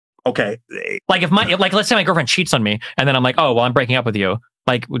 Okay. Like let's say my girlfriend cheats on me and then I'm like, oh, well, I'm breaking up with you.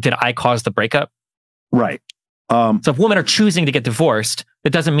 Like, did I cause the breakup? Right. So if women are choosing to get divorced,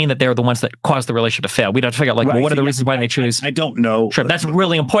 it doesn't mean that they're the ones that caused the relationship to fail. We'd have to figure out, like, well, what are the reasons why they choose? I don't know. Sure, that's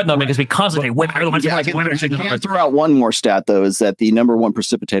really important, though, because we constantly say women are the ones I women are choosing can throw out one more stat, though, is that the #1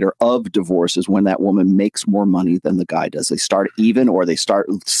 precipitator of divorce is when that woman makes more money than the guy does. They start even, or they start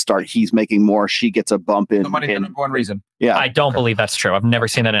he's making more, she gets a bump in. The money is the #1 reason. Yeah. I don't believe that's true. I've never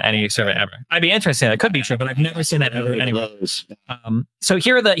seen that in any survey ever. I'd be interested. That could be true, but I've never seen that ever anywhere. So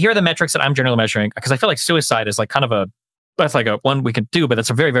here are the metrics that I'm generally measuring, because I feel like suicide is like kind of that's like a one we could do, but it's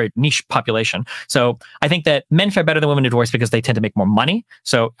a very, very niche population. So I think that men fare better than women in divorce because they tend to make more money.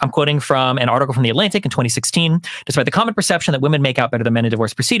 So I'm quoting from an article from The Atlantic in 2016. Despite the common perception that women make out better than men in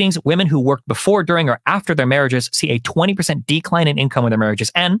divorce proceedings, women who worked before, during, or after their marriages see a 20% decline in income when their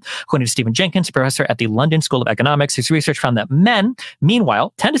marriages end. According to Stephen Jenkins, professor at the London School of Economics, his research found that men,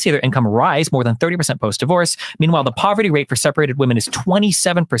 meanwhile, tend to see their income rise more than 30% post-divorce. Meanwhile, the poverty rate for separated women is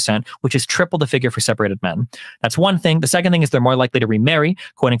 27%, which is triple the figure for separated men. That's one thing. The second thing is they're more likely to remarry.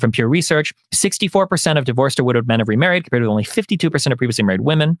 Quoting from Pew Research, 64% of divorced or widowed men have remarried, compared with only 52% of previously married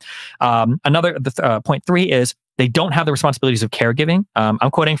women. Point 3 is they don't have the responsibilities of caregiving. I'm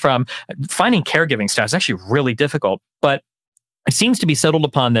quoting from finding caregiving stats is actually really difficult, but it seems to be settled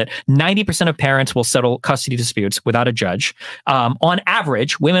upon that 90% of parents will settle custody disputes without a judge. On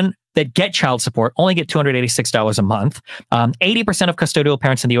average, women that get child support only get $286 a month. 80% of custodial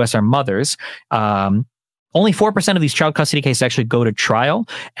parents in the U.S. are mothers. Only 4% of these child custody cases actually go to trial.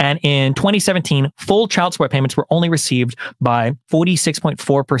 And in 2017, full child support payments were only received by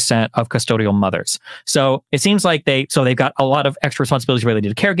 46.4% of custodial mothers. So it seems like they've got a lot of extra responsibilities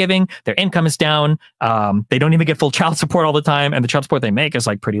related to caregiving. Their income is down. They don't even get full child support all the time. And the child support they make is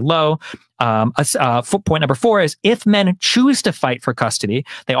like pretty low. Point number 4 is if men choose to fight for custody,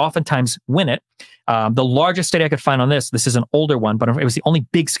 they oftentimes win it. The largest study I could find on this is an older one, but it was the only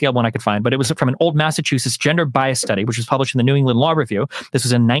big scale one I could find, but it was from an old Massachusetts gender bias study, which was published in the New England Law Review. This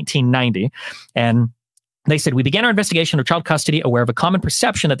was in 1990. And they said, we began our investigation of child custody aware of a common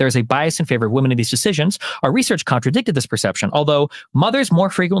perception that there is a bias in favor of women in these decisions. Our research contradicted this perception. Although mothers more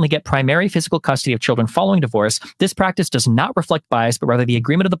frequently get primary physical custody of children following divorce, this practice does not reflect bias, but rather the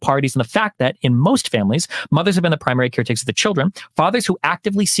agreement of the parties and the fact that in most families, mothers have been the primary caretakers of the children. Fathers who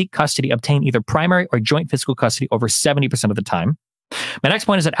actively seek custody obtain either primary or joint physical custody over 70% of the time. My next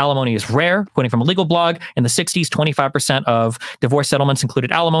point is that alimony is rare. Quoting from a legal blog, in the 60s, 25% of divorce settlements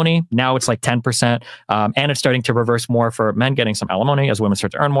included alimony. Now it's like 10%. And it's starting to reverse more for men getting some alimony as women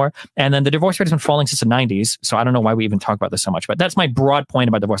start to earn more. And then the divorce rate has been falling since the 90s. So I don't know why we even talk about this so much, but that's my broad point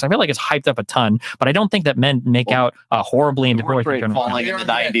about divorce. I feel like it's hyped up a ton, but I don't think that men make out horribly in divorce. The rate falling in the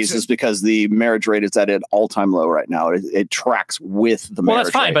 90s is because the marriage rate is at an all-time low right now. It tracks with the marriage rate. Well,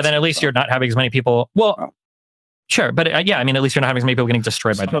 that's fine, but then at least you're not having as many people. Well, sure, but yeah, I mean, at least you're not having as many people getting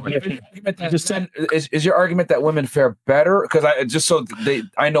destroyed by divorce. Is your argument that women fare better? Because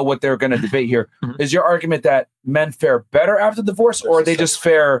I know what they're going to debate here. Is your argument that men fare better after divorce, or they just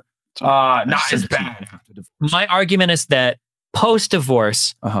fare not as bad after divorce? My argument is that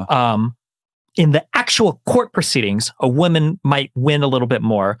post-divorce, in the actual court proceedings, a woman might win a little bit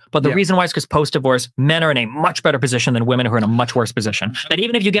more. But the reason why is because post-divorce, men are in a much better position than women who are in a much worse position. That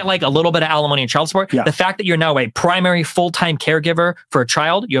even if you get like a little bit of alimony and child support, the fact that you're now a primary full-time caregiver for a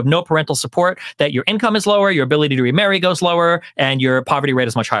child, you have no parental support, that your income is lower, your ability to remarry goes lower, and your poverty rate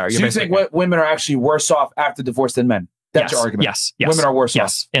is much higher. So you think women are actually worse off after divorce than men? That's your argument. Yes. Women are worse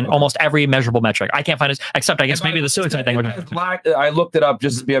off. In almost every measurable metric. I can't find it, except I guess maybe the suicide thing. I looked it up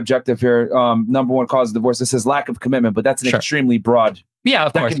just to be objective here. #1 cause of divorce. It says lack of commitment, but that's an extremely broad. Yeah,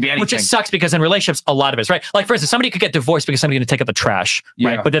 of course. Can be anything. Which just sucks because in relationships, a lot of it is, right? Like, for instance, somebody could get divorced because somebody's going to take out the trash,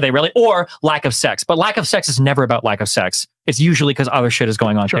 right? But did they really? Or lack of sex. But lack of sex is never about lack of sex. It's usually because other shit is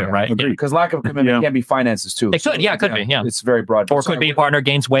going on too, right? Because lack of commitment can be finances too. It could, it could be, yeah. It's very broad. Or it could be partner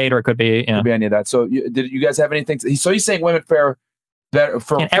gains weight, or it could be, could be any of that. So, did you guys have anything? So he's saying women fare better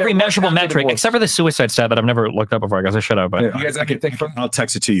for every measurable metric, except for the suicide stat that I've never looked up before. I guess I should have. But you guys, I'll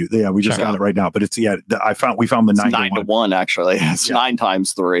text it to you. Yeah, we just got it right now. But it's we found the 9 to 1 actually. It's 9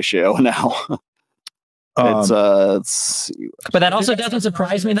 times the ratio now. It's but that also doesn't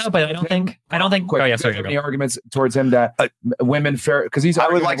surprise me though. But I don't think. Any arguments towards him that women fare because I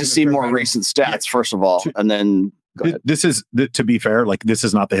would like to see more recent stats first of all, and then This is, to be fair, like this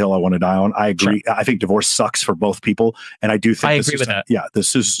is not the hill I want to die on. I agree. Sure. I think divorce sucks for both people. And I do think I agree with that. Yeah, the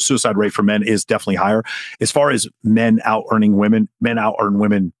suicide rate for men is definitely higher. As far as men out-earning women, men out-earn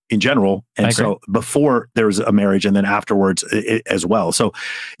women in general. And so before there's a marriage and then afterwards as well. So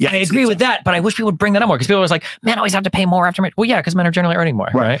yeah. I agree with that, but I wish people would bring that up more because people are always like, men always have to pay more after marriage. Well, yeah, because men are generally earning more,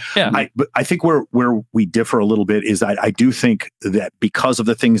 right? Yeah. But I think where we differ a little bit is I do think that because of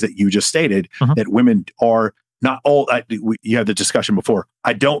the things that you just stated, that women are not all, you had the discussion before.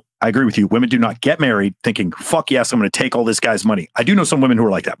 I agree with you. Women do not get married thinking, fuck yes, I'm going to take all this guy's money. I do know some women who are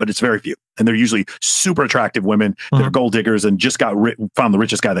like that, but it's very few. And they're usually super attractive women that are gold diggers and just found the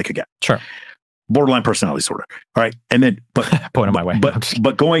richest guy they could get. Sure. Borderline personality disorder. All right. And then, point on my way.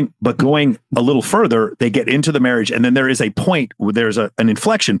 But going a little further, they get into the marriage. And then there is a point where there's an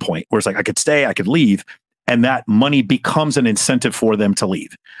inflection point where it's like, I could stay, I could leave. And that money becomes an incentive for them to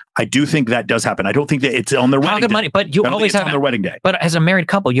leave. I do think that does happen. I don't think that it's on their wedding day. Money, but you always have on their wedding day. But as a married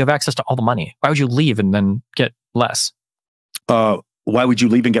couple, you have access to all the money. Why would you leave and then get less? Why would you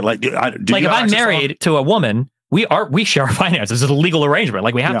leave and get like? Like if I'm married to a woman, we share our finances. It's a legal arrangement.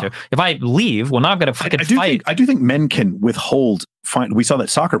 Like we have to. If I leave, well, now I'm going to fucking fight. I do think men can withhold. We saw that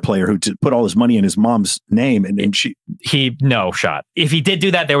soccer player who put all his money in his mom's name, and no shot. If he did do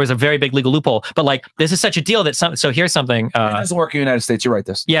that, there was a very big legal loophole. But like, this is such a deal that so here's something. It doesn't work in the United States. You're right.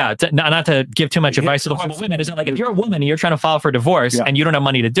 Yeah. Not to give too much advice to the women. Isn't like if you're a woman and you're trying to file for divorce and you don't have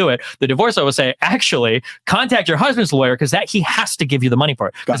money to do it, the divorce law will say actually contact your husband's lawyer because he has to give you the money for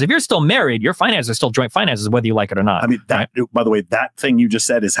it. Because if you're still married, your finances are still joint finances, whether you like it or not. I mean, by the way, that thing you just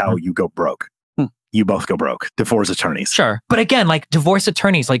said is how you go broke. You both go broke. Divorce attorneys. Sure. But again, like divorce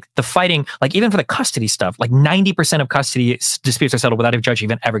attorneys, like the fighting, like even for the custody stuff, like 90% of custody disputes are settled without a judge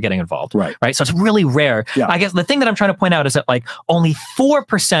even ever getting involved. Right. So it's really rare. Yeah. I guess the thing that I'm trying to point out is that like only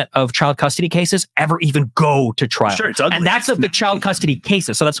 4% of child custody cases ever even go to trial. Sure, it's ugly. And that's of the child custody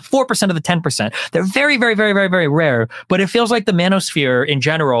cases. So that's 4% of the 10%. They're very, very, very, very, very rare. But it feels like the manosphere in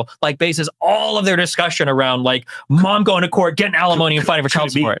general, like bases all of their discussion around like mom going to court, getting alimony and fighting for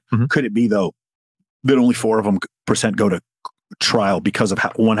child support. Could it be though that only 4% go to trial because of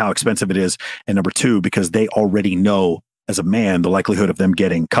how expensive it is, and number two, because they already know as a man the likelihood of them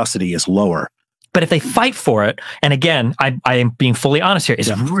getting custody is lower. But if they fight for it, and again, I am being fully honest here,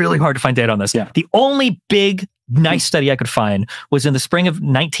 it's really hard to find data on this. The only big nice study I could find was in the spring of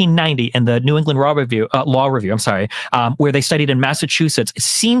 1990 in the New England Law Review, where they studied in Massachusetts. It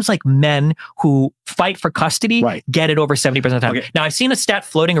seems like men who fight for custody get it over 70% of the time. Now, I've seen a stat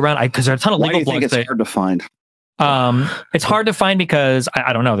floating around because there are a ton of legal blogs. Why do you think it's hard to find? It's hard to find because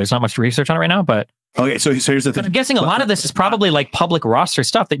I don't know. There's not much research on it right now, but okay. So here's the thing. But I'm guessing a lot of this is probably like public roster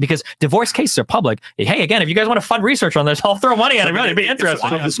stuff because divorce cases are public. Hey, again, if you guys want to fund research on this, I'll throw money at it. It'd be interesting.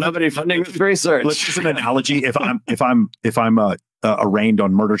 There's nobody funding this research. Let's use an analogy. If I'm arraigned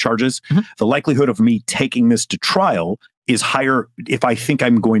on murder charges, the likelihood of me taking this to trial is higher if I think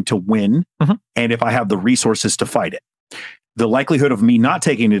I'm going to win and if I have the resources to fight it. The likelihood of me not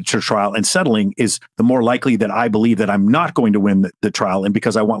taking it to trial and settling is the more likely that I believe that I'm not going to win the trial, and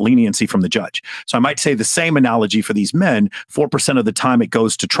because I want leniency from the judge. So I might say the same analogy for these men. 4% of the time it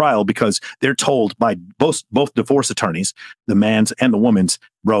goes to trial because they're told by both divorce attorneys, the man's and the woman's,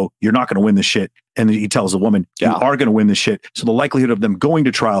 bro, you're not going to win this shit. And he tells the woman, you are going to win this shit. So the likelihood of them going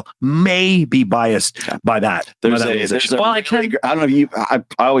to trial may be biased by that. I don't know. I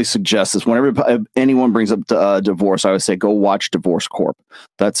always suggest this whenever anyone brings up divorce. I always say, go watch Divorce Corp.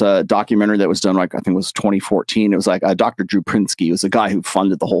 That's a documentary that was done, like I think it was 2014. It was like Dr. Drew Prinsky was the guy who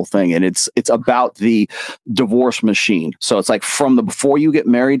funded the whole thing, and it's about the divorce machine. So it's like from the before you get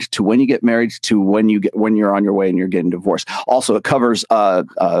married to when you get married to when you're on your way and you're getting divorced. Also, it covers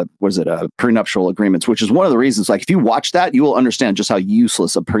prenuptial agreements, which is one of the reasons, like if you watch that, you will understand just how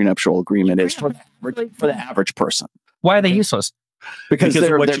useless a prenuptial agreement is for the average person. Why are they useless? Because of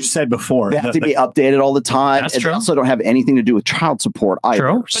what you said before. They have to be updated all the time. That's and true. They also don't have anything to do with child support either.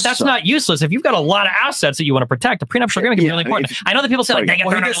 True. But that's not useless. If you've got a lot of assets that you want to protect, a prenuptial agreement can be really important. I know that people say like, they get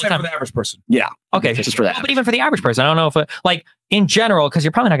burned out all the time. For the average person. Yeah. Okay. Just for that. But even for the average person, I don't know if like in general, because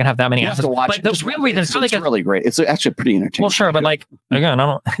you're probably not going to have that many assets. But the real reason it's really great. It's actually pretty entertaining. Well, sure, but like again,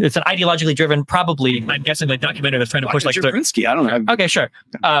 it's an ideologically driven, probably I'm guessing the documentary that's trying to push like Prinsky. I don't know. Okay, sure.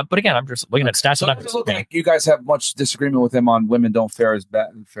 But again, I'm just looking at stats. So it look like you guys have much disagreement with him on women don't fare as bad.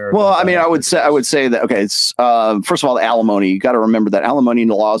 Well, I mean, I would say that okay. It's first of all, the alimony. You got to remember that alimony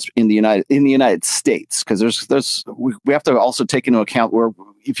laws in the United States, because we have to also take into account where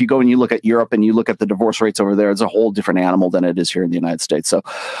if you go and you look at Europe and you look at the divorce rates over there, it's a whole different animal than it is here in the United States. So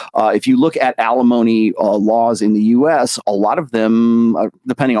if you look at alimony laws in the U.S., a lot of them,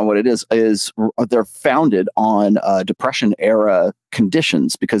 depending on what it is they're founded on Depression era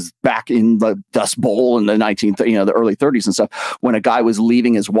conditions, because back in the Dust Bowl in the the early 30s and stuff, when a guy was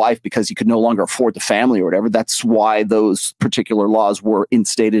leaving his wife because he could no longer afford the family or whatever, that's why those particular laws were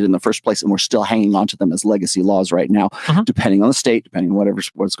instated in the first place, and we're still hanging on to them as legacy laws right now, depending on the state, depending on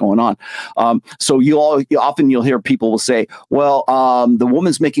what's going on. So you'll hear people will say, well, the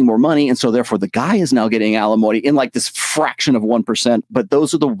woman's making more money, and so therefore the guy is now getting alimony in like this fraction of 1%. But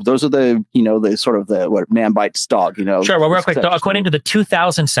those are the the sort of the what man bites dog. Sure. Well, real quick, according to the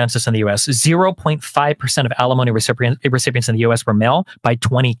 2000 census in the U.S., 0.5% of alimony recipients in the U.S. were male. By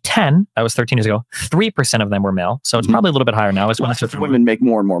 2010, that was 13 years ago, 3% of them were male. So it's probably a little bit higher now. Women make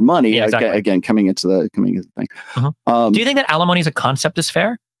more and more money. Yeah, exactly. Again, coming into the thing. Do you think that alimony as a concept is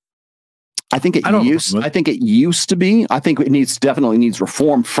fair? I think it used to be. I think it definitely needs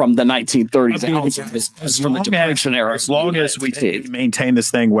reform from the 1930s. As long as we maintain this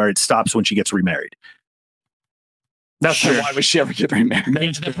thing where it stops when she gets remarried. That's true. Why would she ever get remarried?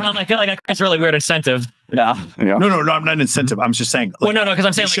 I feel like that's a really weird incentive. Yeah. No, I'm not an incentive. I'm just saying. Well, no, because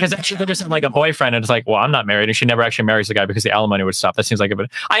I'm saying because they're just like a boyfriend, and it's like, well, I'm not married, and she never actually marries the guy because the alimony would stop. That seems like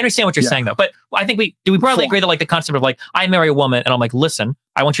I understand what you're saying though, but I think we broadly agree that like the concept of like I marry a woman, and I'm like, listen,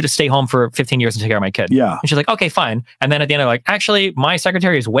 I want you to stay home for 15 years and take care of my kid. Yeah. And she's like, okay, fine. And then at the end, they're like, actually, my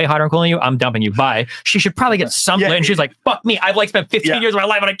secretary is way hotter and cooler than you. I'm dumping you. Bye. She should probably get something. Yeah. And she's like, fuck me. I've like spent 15 years of my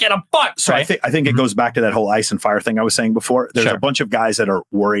life on a kid. I'm fucked. So right? I think it goes back to that whole ice and fire thing I was saying before. There's a bunch of guys that are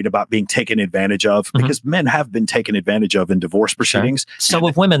worried about being taken advantage of because men have been taken advantage of in divorce proceedings. So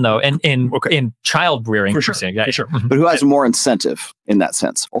with women though, in child rearing proceedings. Yeah, sure. But who has more incentive in that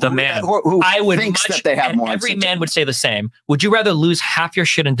sense? The man. Who thinks that they have more every incentive. man would say the same. Would you rather lose half your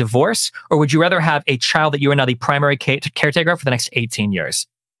shit in divorce, or would you rather have a child that you are now the primary caretaker for the next 18 years?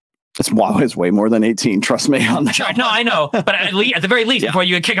 It's way more than 18. Trust me on that. Sure, no, I know, but at the very least, before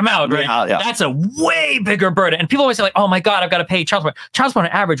you kick him out, right? That's a way bigger burden. And people always say like, "Oh my God, I've got to pay child support." Child support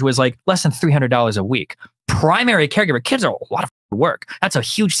on average was like less than $300 a week. Primary caregiver, kids are a lot of work. That's a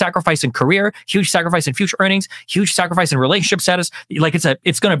huge sacrifice in career, huge sacrifice in future earnings, huge sacrifice in relationship status. Like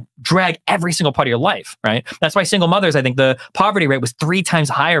it's going to drag every single part of your life, right? That's why single mothers, I think the poverty rate was 3 times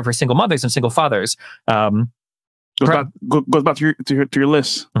higher for single mothers than single fathers. Goes back to your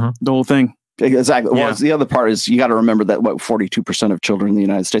list, the whole thing. Exactly. Well, the other part is you got to remember that 42% of children in the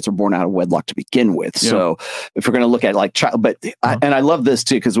United States are born out of wedlock to begin with. Yeah. So if we're going to look at like child, but and I love this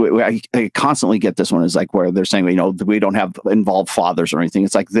too because I constantly get this one is like where they're saying we don't have involved fathers or anything.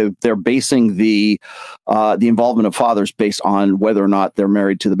 It's like they're basing the involvement of fathers based on whether or not they're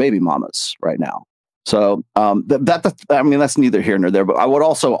married to the baby mamas right now. So that's neither here nor there. But I would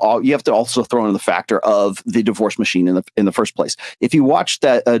also you have to also throw in the factor of the divorce machine in the first place. If you watch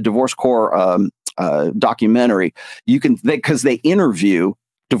that Divorce Corps documentary, you can because they interview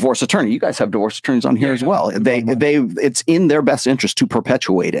divorce attorney. You guys have divorce attorneys on here as well. It's in their best interest to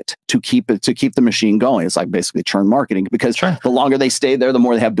perpetuate it, to keep the machine going. It's like basically churn marketing because the longer they stay there, the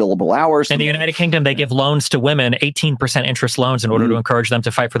more they have billable hours. In the United Kingdom, they give loans to women, 18% interest loans in order to encourage them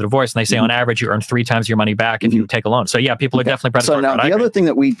to fight for the divorce. And they say on average, you earn 3 times your money back if you take a loan. So yeah, people are definitely predatory. So now the other thing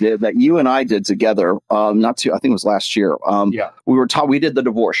that we did that you and I did together, I think it was last year. We did the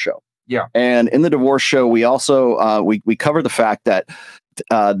divorce show. Yeah. And in the divorce show, we also we covered the fact that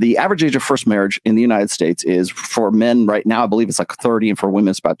the average age of first marriage in the United States is for men right now, I believe it's like 30, and for women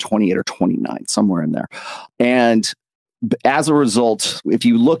it's about 28 or 29, somewhere in there. And as a result, if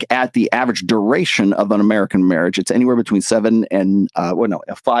you look at the average duration of an American marriage, it's anywhere between 5 and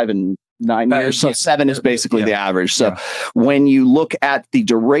 9 years. So 7 is basically the average. So when you look at the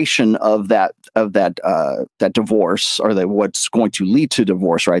duration of that divorce or what's going to lead to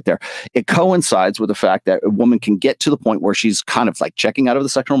divorce right there, it coincides with the fact that a woman can get to the point where she's kind of like checking out of the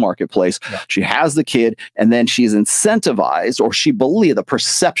sexual marketplace. Yeah. She has the kid, and then she's incentivized, or she believes the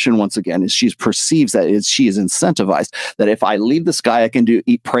perception once again is she perceives that she is incentivized that if I leave this guy, I can do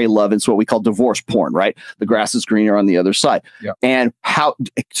eat, pray, love. It's what we call divorce porn, right? The grass is greener on the other side. Yeah. And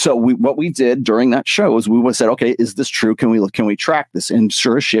what we did during that show is we said, okay, is this true? Can we track this? And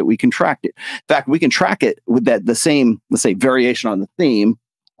sure as shit, we can track it. In fact, we can track it with the same, let's say, variation on the theme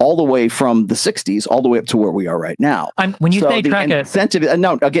all the way from the 60s all the way up to where we are right now. When you say track it,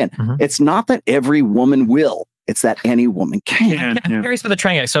 no, again, it's not that every woman will. It's that any woman can. I'm curious about the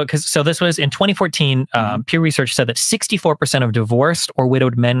tracking. So this was in 2014. Pew Research said that 64% of divorced or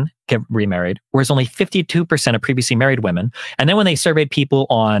widowed men get remarried, whereas only 52% of previously married women. And then when they surveyed people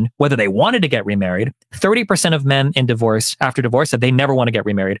on whether they wanted to get remarried, 30% of men in divorce after divorce said they never want to get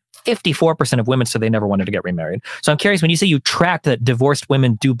remarried. 54% of women said they never wanted to get remarried. So I'm curious, when you say you tracked that divorced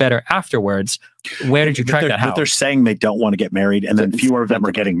women do better afterwards, where did you track that? But they're saying they don't want to get married, and then fewer of them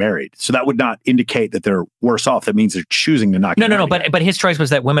are getting married. So that would not indicate that they're worse off. That means they're choosing to not get married. But his choice was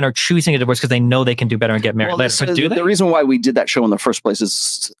that women are choosing a divorce because they know they can do better and get married later. But the reason why we did that show in the first place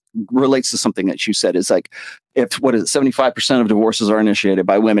is relates to something that you said, is like, if 75% of divorces are initiated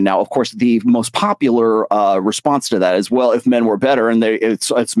by women. Now, of course, the most popular response to that is, well, if men were better, and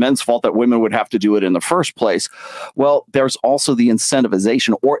it's men's fault that women would have to do it in the first place. Well, there's also the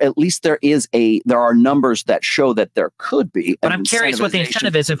incentivization, or at least there are numbers that show that there could be. But I'm curious what the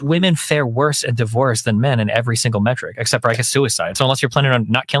incentive is if women fare worse in divorce than men in every single metric, except for, I guess, suicide. So unless you're planning on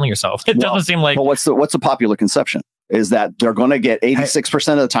not killing yourself, it doesn't seem like. Well, what's the popular conception? Is that they're going to get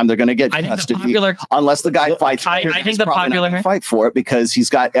 86% of the time they're going to get custody, unless the guy fights. I think the popular fight for it because he's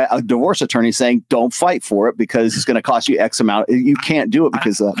got a divorce attorney saying don't fight for it because it's going to cost you X amount. You can't do it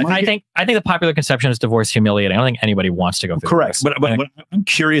because I think the popular conception is divorce humiliating. I don't think anybody wants to go through. Correct, but I'm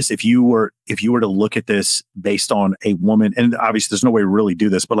curious if you were to look at this based on a woman, and obviously there's no way to really do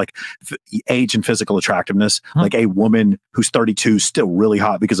this, but like age and physical attractiveness, like a woman who's 32 still really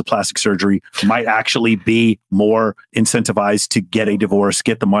hot because of plastic surgery might actually be more incentivized to get a divorce,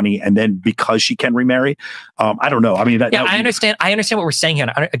 get the money, and then because she can remarry. I don't know. I mean, I understand what we're saying here.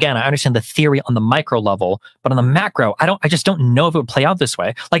 And I understand the theory on the micro level, but on the macro, I just don't know if it would play out this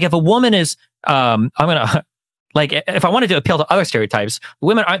way. Like if a woman is, like, if I wanted to appeal to other stereotypes,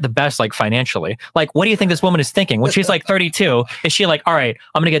 women aren't the best, like, financially. Like, what do you think this woman is thinking? When she's like 32, is she like, all right,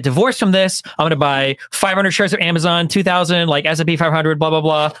 I'm going to get divorced from this. I'm going to buy 500 shares of Amazon, 200, like S&P 500, blah, blah,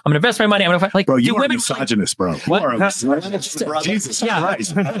 blah. I'm going to invest my money. I'm going to like, bro, you are misogynist, bro. What? You are a misogynist, bro. Jesus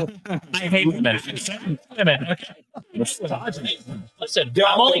Christ. I hate women. Women, okay. Listen,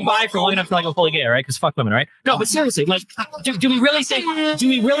 I'm only bi for long enough to like go fully gay, right? Because fuck women, right? No, but seriously, like, do we really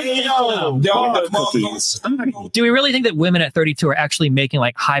think that women at 32 are actually making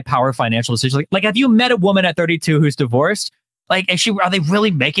like high power financial decisions? Like, have you met a woman at 32 who's divorced? Like, are they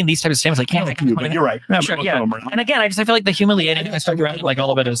really making these types of statements? Like, you're right. Sure, yeah. And again, I feel like the humiliating aspect around like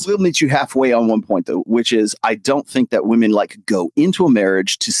all of it is. We'll meet you halfway on one point though, which is I don't think that women like go into a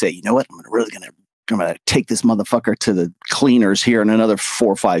marriage to say, you know what, I'm going to take this motherfucker to the cleaners here in another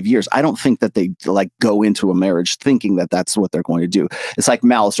 4 or 5 years. I don't think that they like go into a marriage thinking that that's what they're going to do. It's like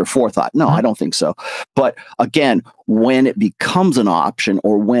malice or forethought. No, I don't think so. But again, when it becomes an option,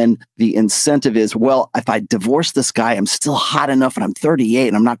 or when the incentive is, well, if I divorce this guy, I'm still hot enough and I'm 38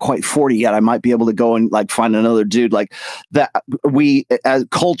 and I'm not quite 40 yet, I might be able to go and like find another dude like that. We, as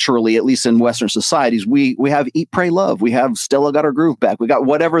culturally, at least in Western societies, we have eat, pray, love. We have Stella got her groove back. We got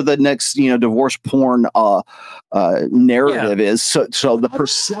whatever the next, divorce porn narrative is. So the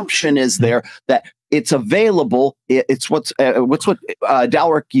perception is there that it's available. It's what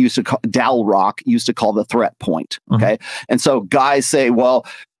Dalrock used to call the threat point. Okay, and so guys say, well,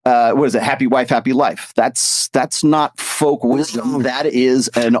 what is it? Happy wife, happy life. That's not folk wisdom. That is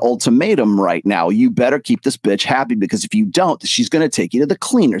an ultimatum right now. You better keep this bitch happy, because if you don't, she's going to take you to the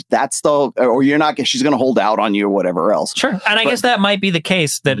cleaners. Or you're not. She's going to hold out on you or whatever else. Sure, and I guess that might be the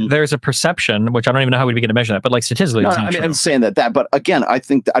case that there's a perception, which I don't even know how we'd begin to measure that, but like statistically, I'm saying that. But again, I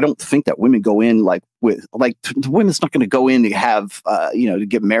don't think that women go in the women's not going to go in to have to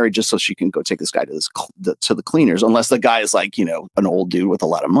get married just so she can go take this guy to the cleaners, unless the guy is like an old dude with a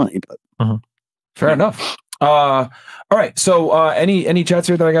lot of money. But fair enough. All right. So any chats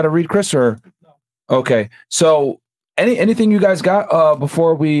here that I got to read, Chris? Or okay. So anything you guys got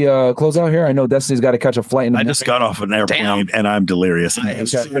before we close out here? I know Destiny's got to catch a flight. I just got off an airplane and I'm delirious. I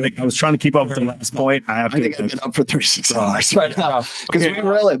was trying to keep up with the last point. I think I've been up for 36 hours right now. Because we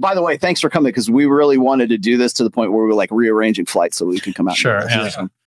really, by the way, thanks for coming, because we really wanted to do this to the point where we were like rearranging flights so we can come out. Sure.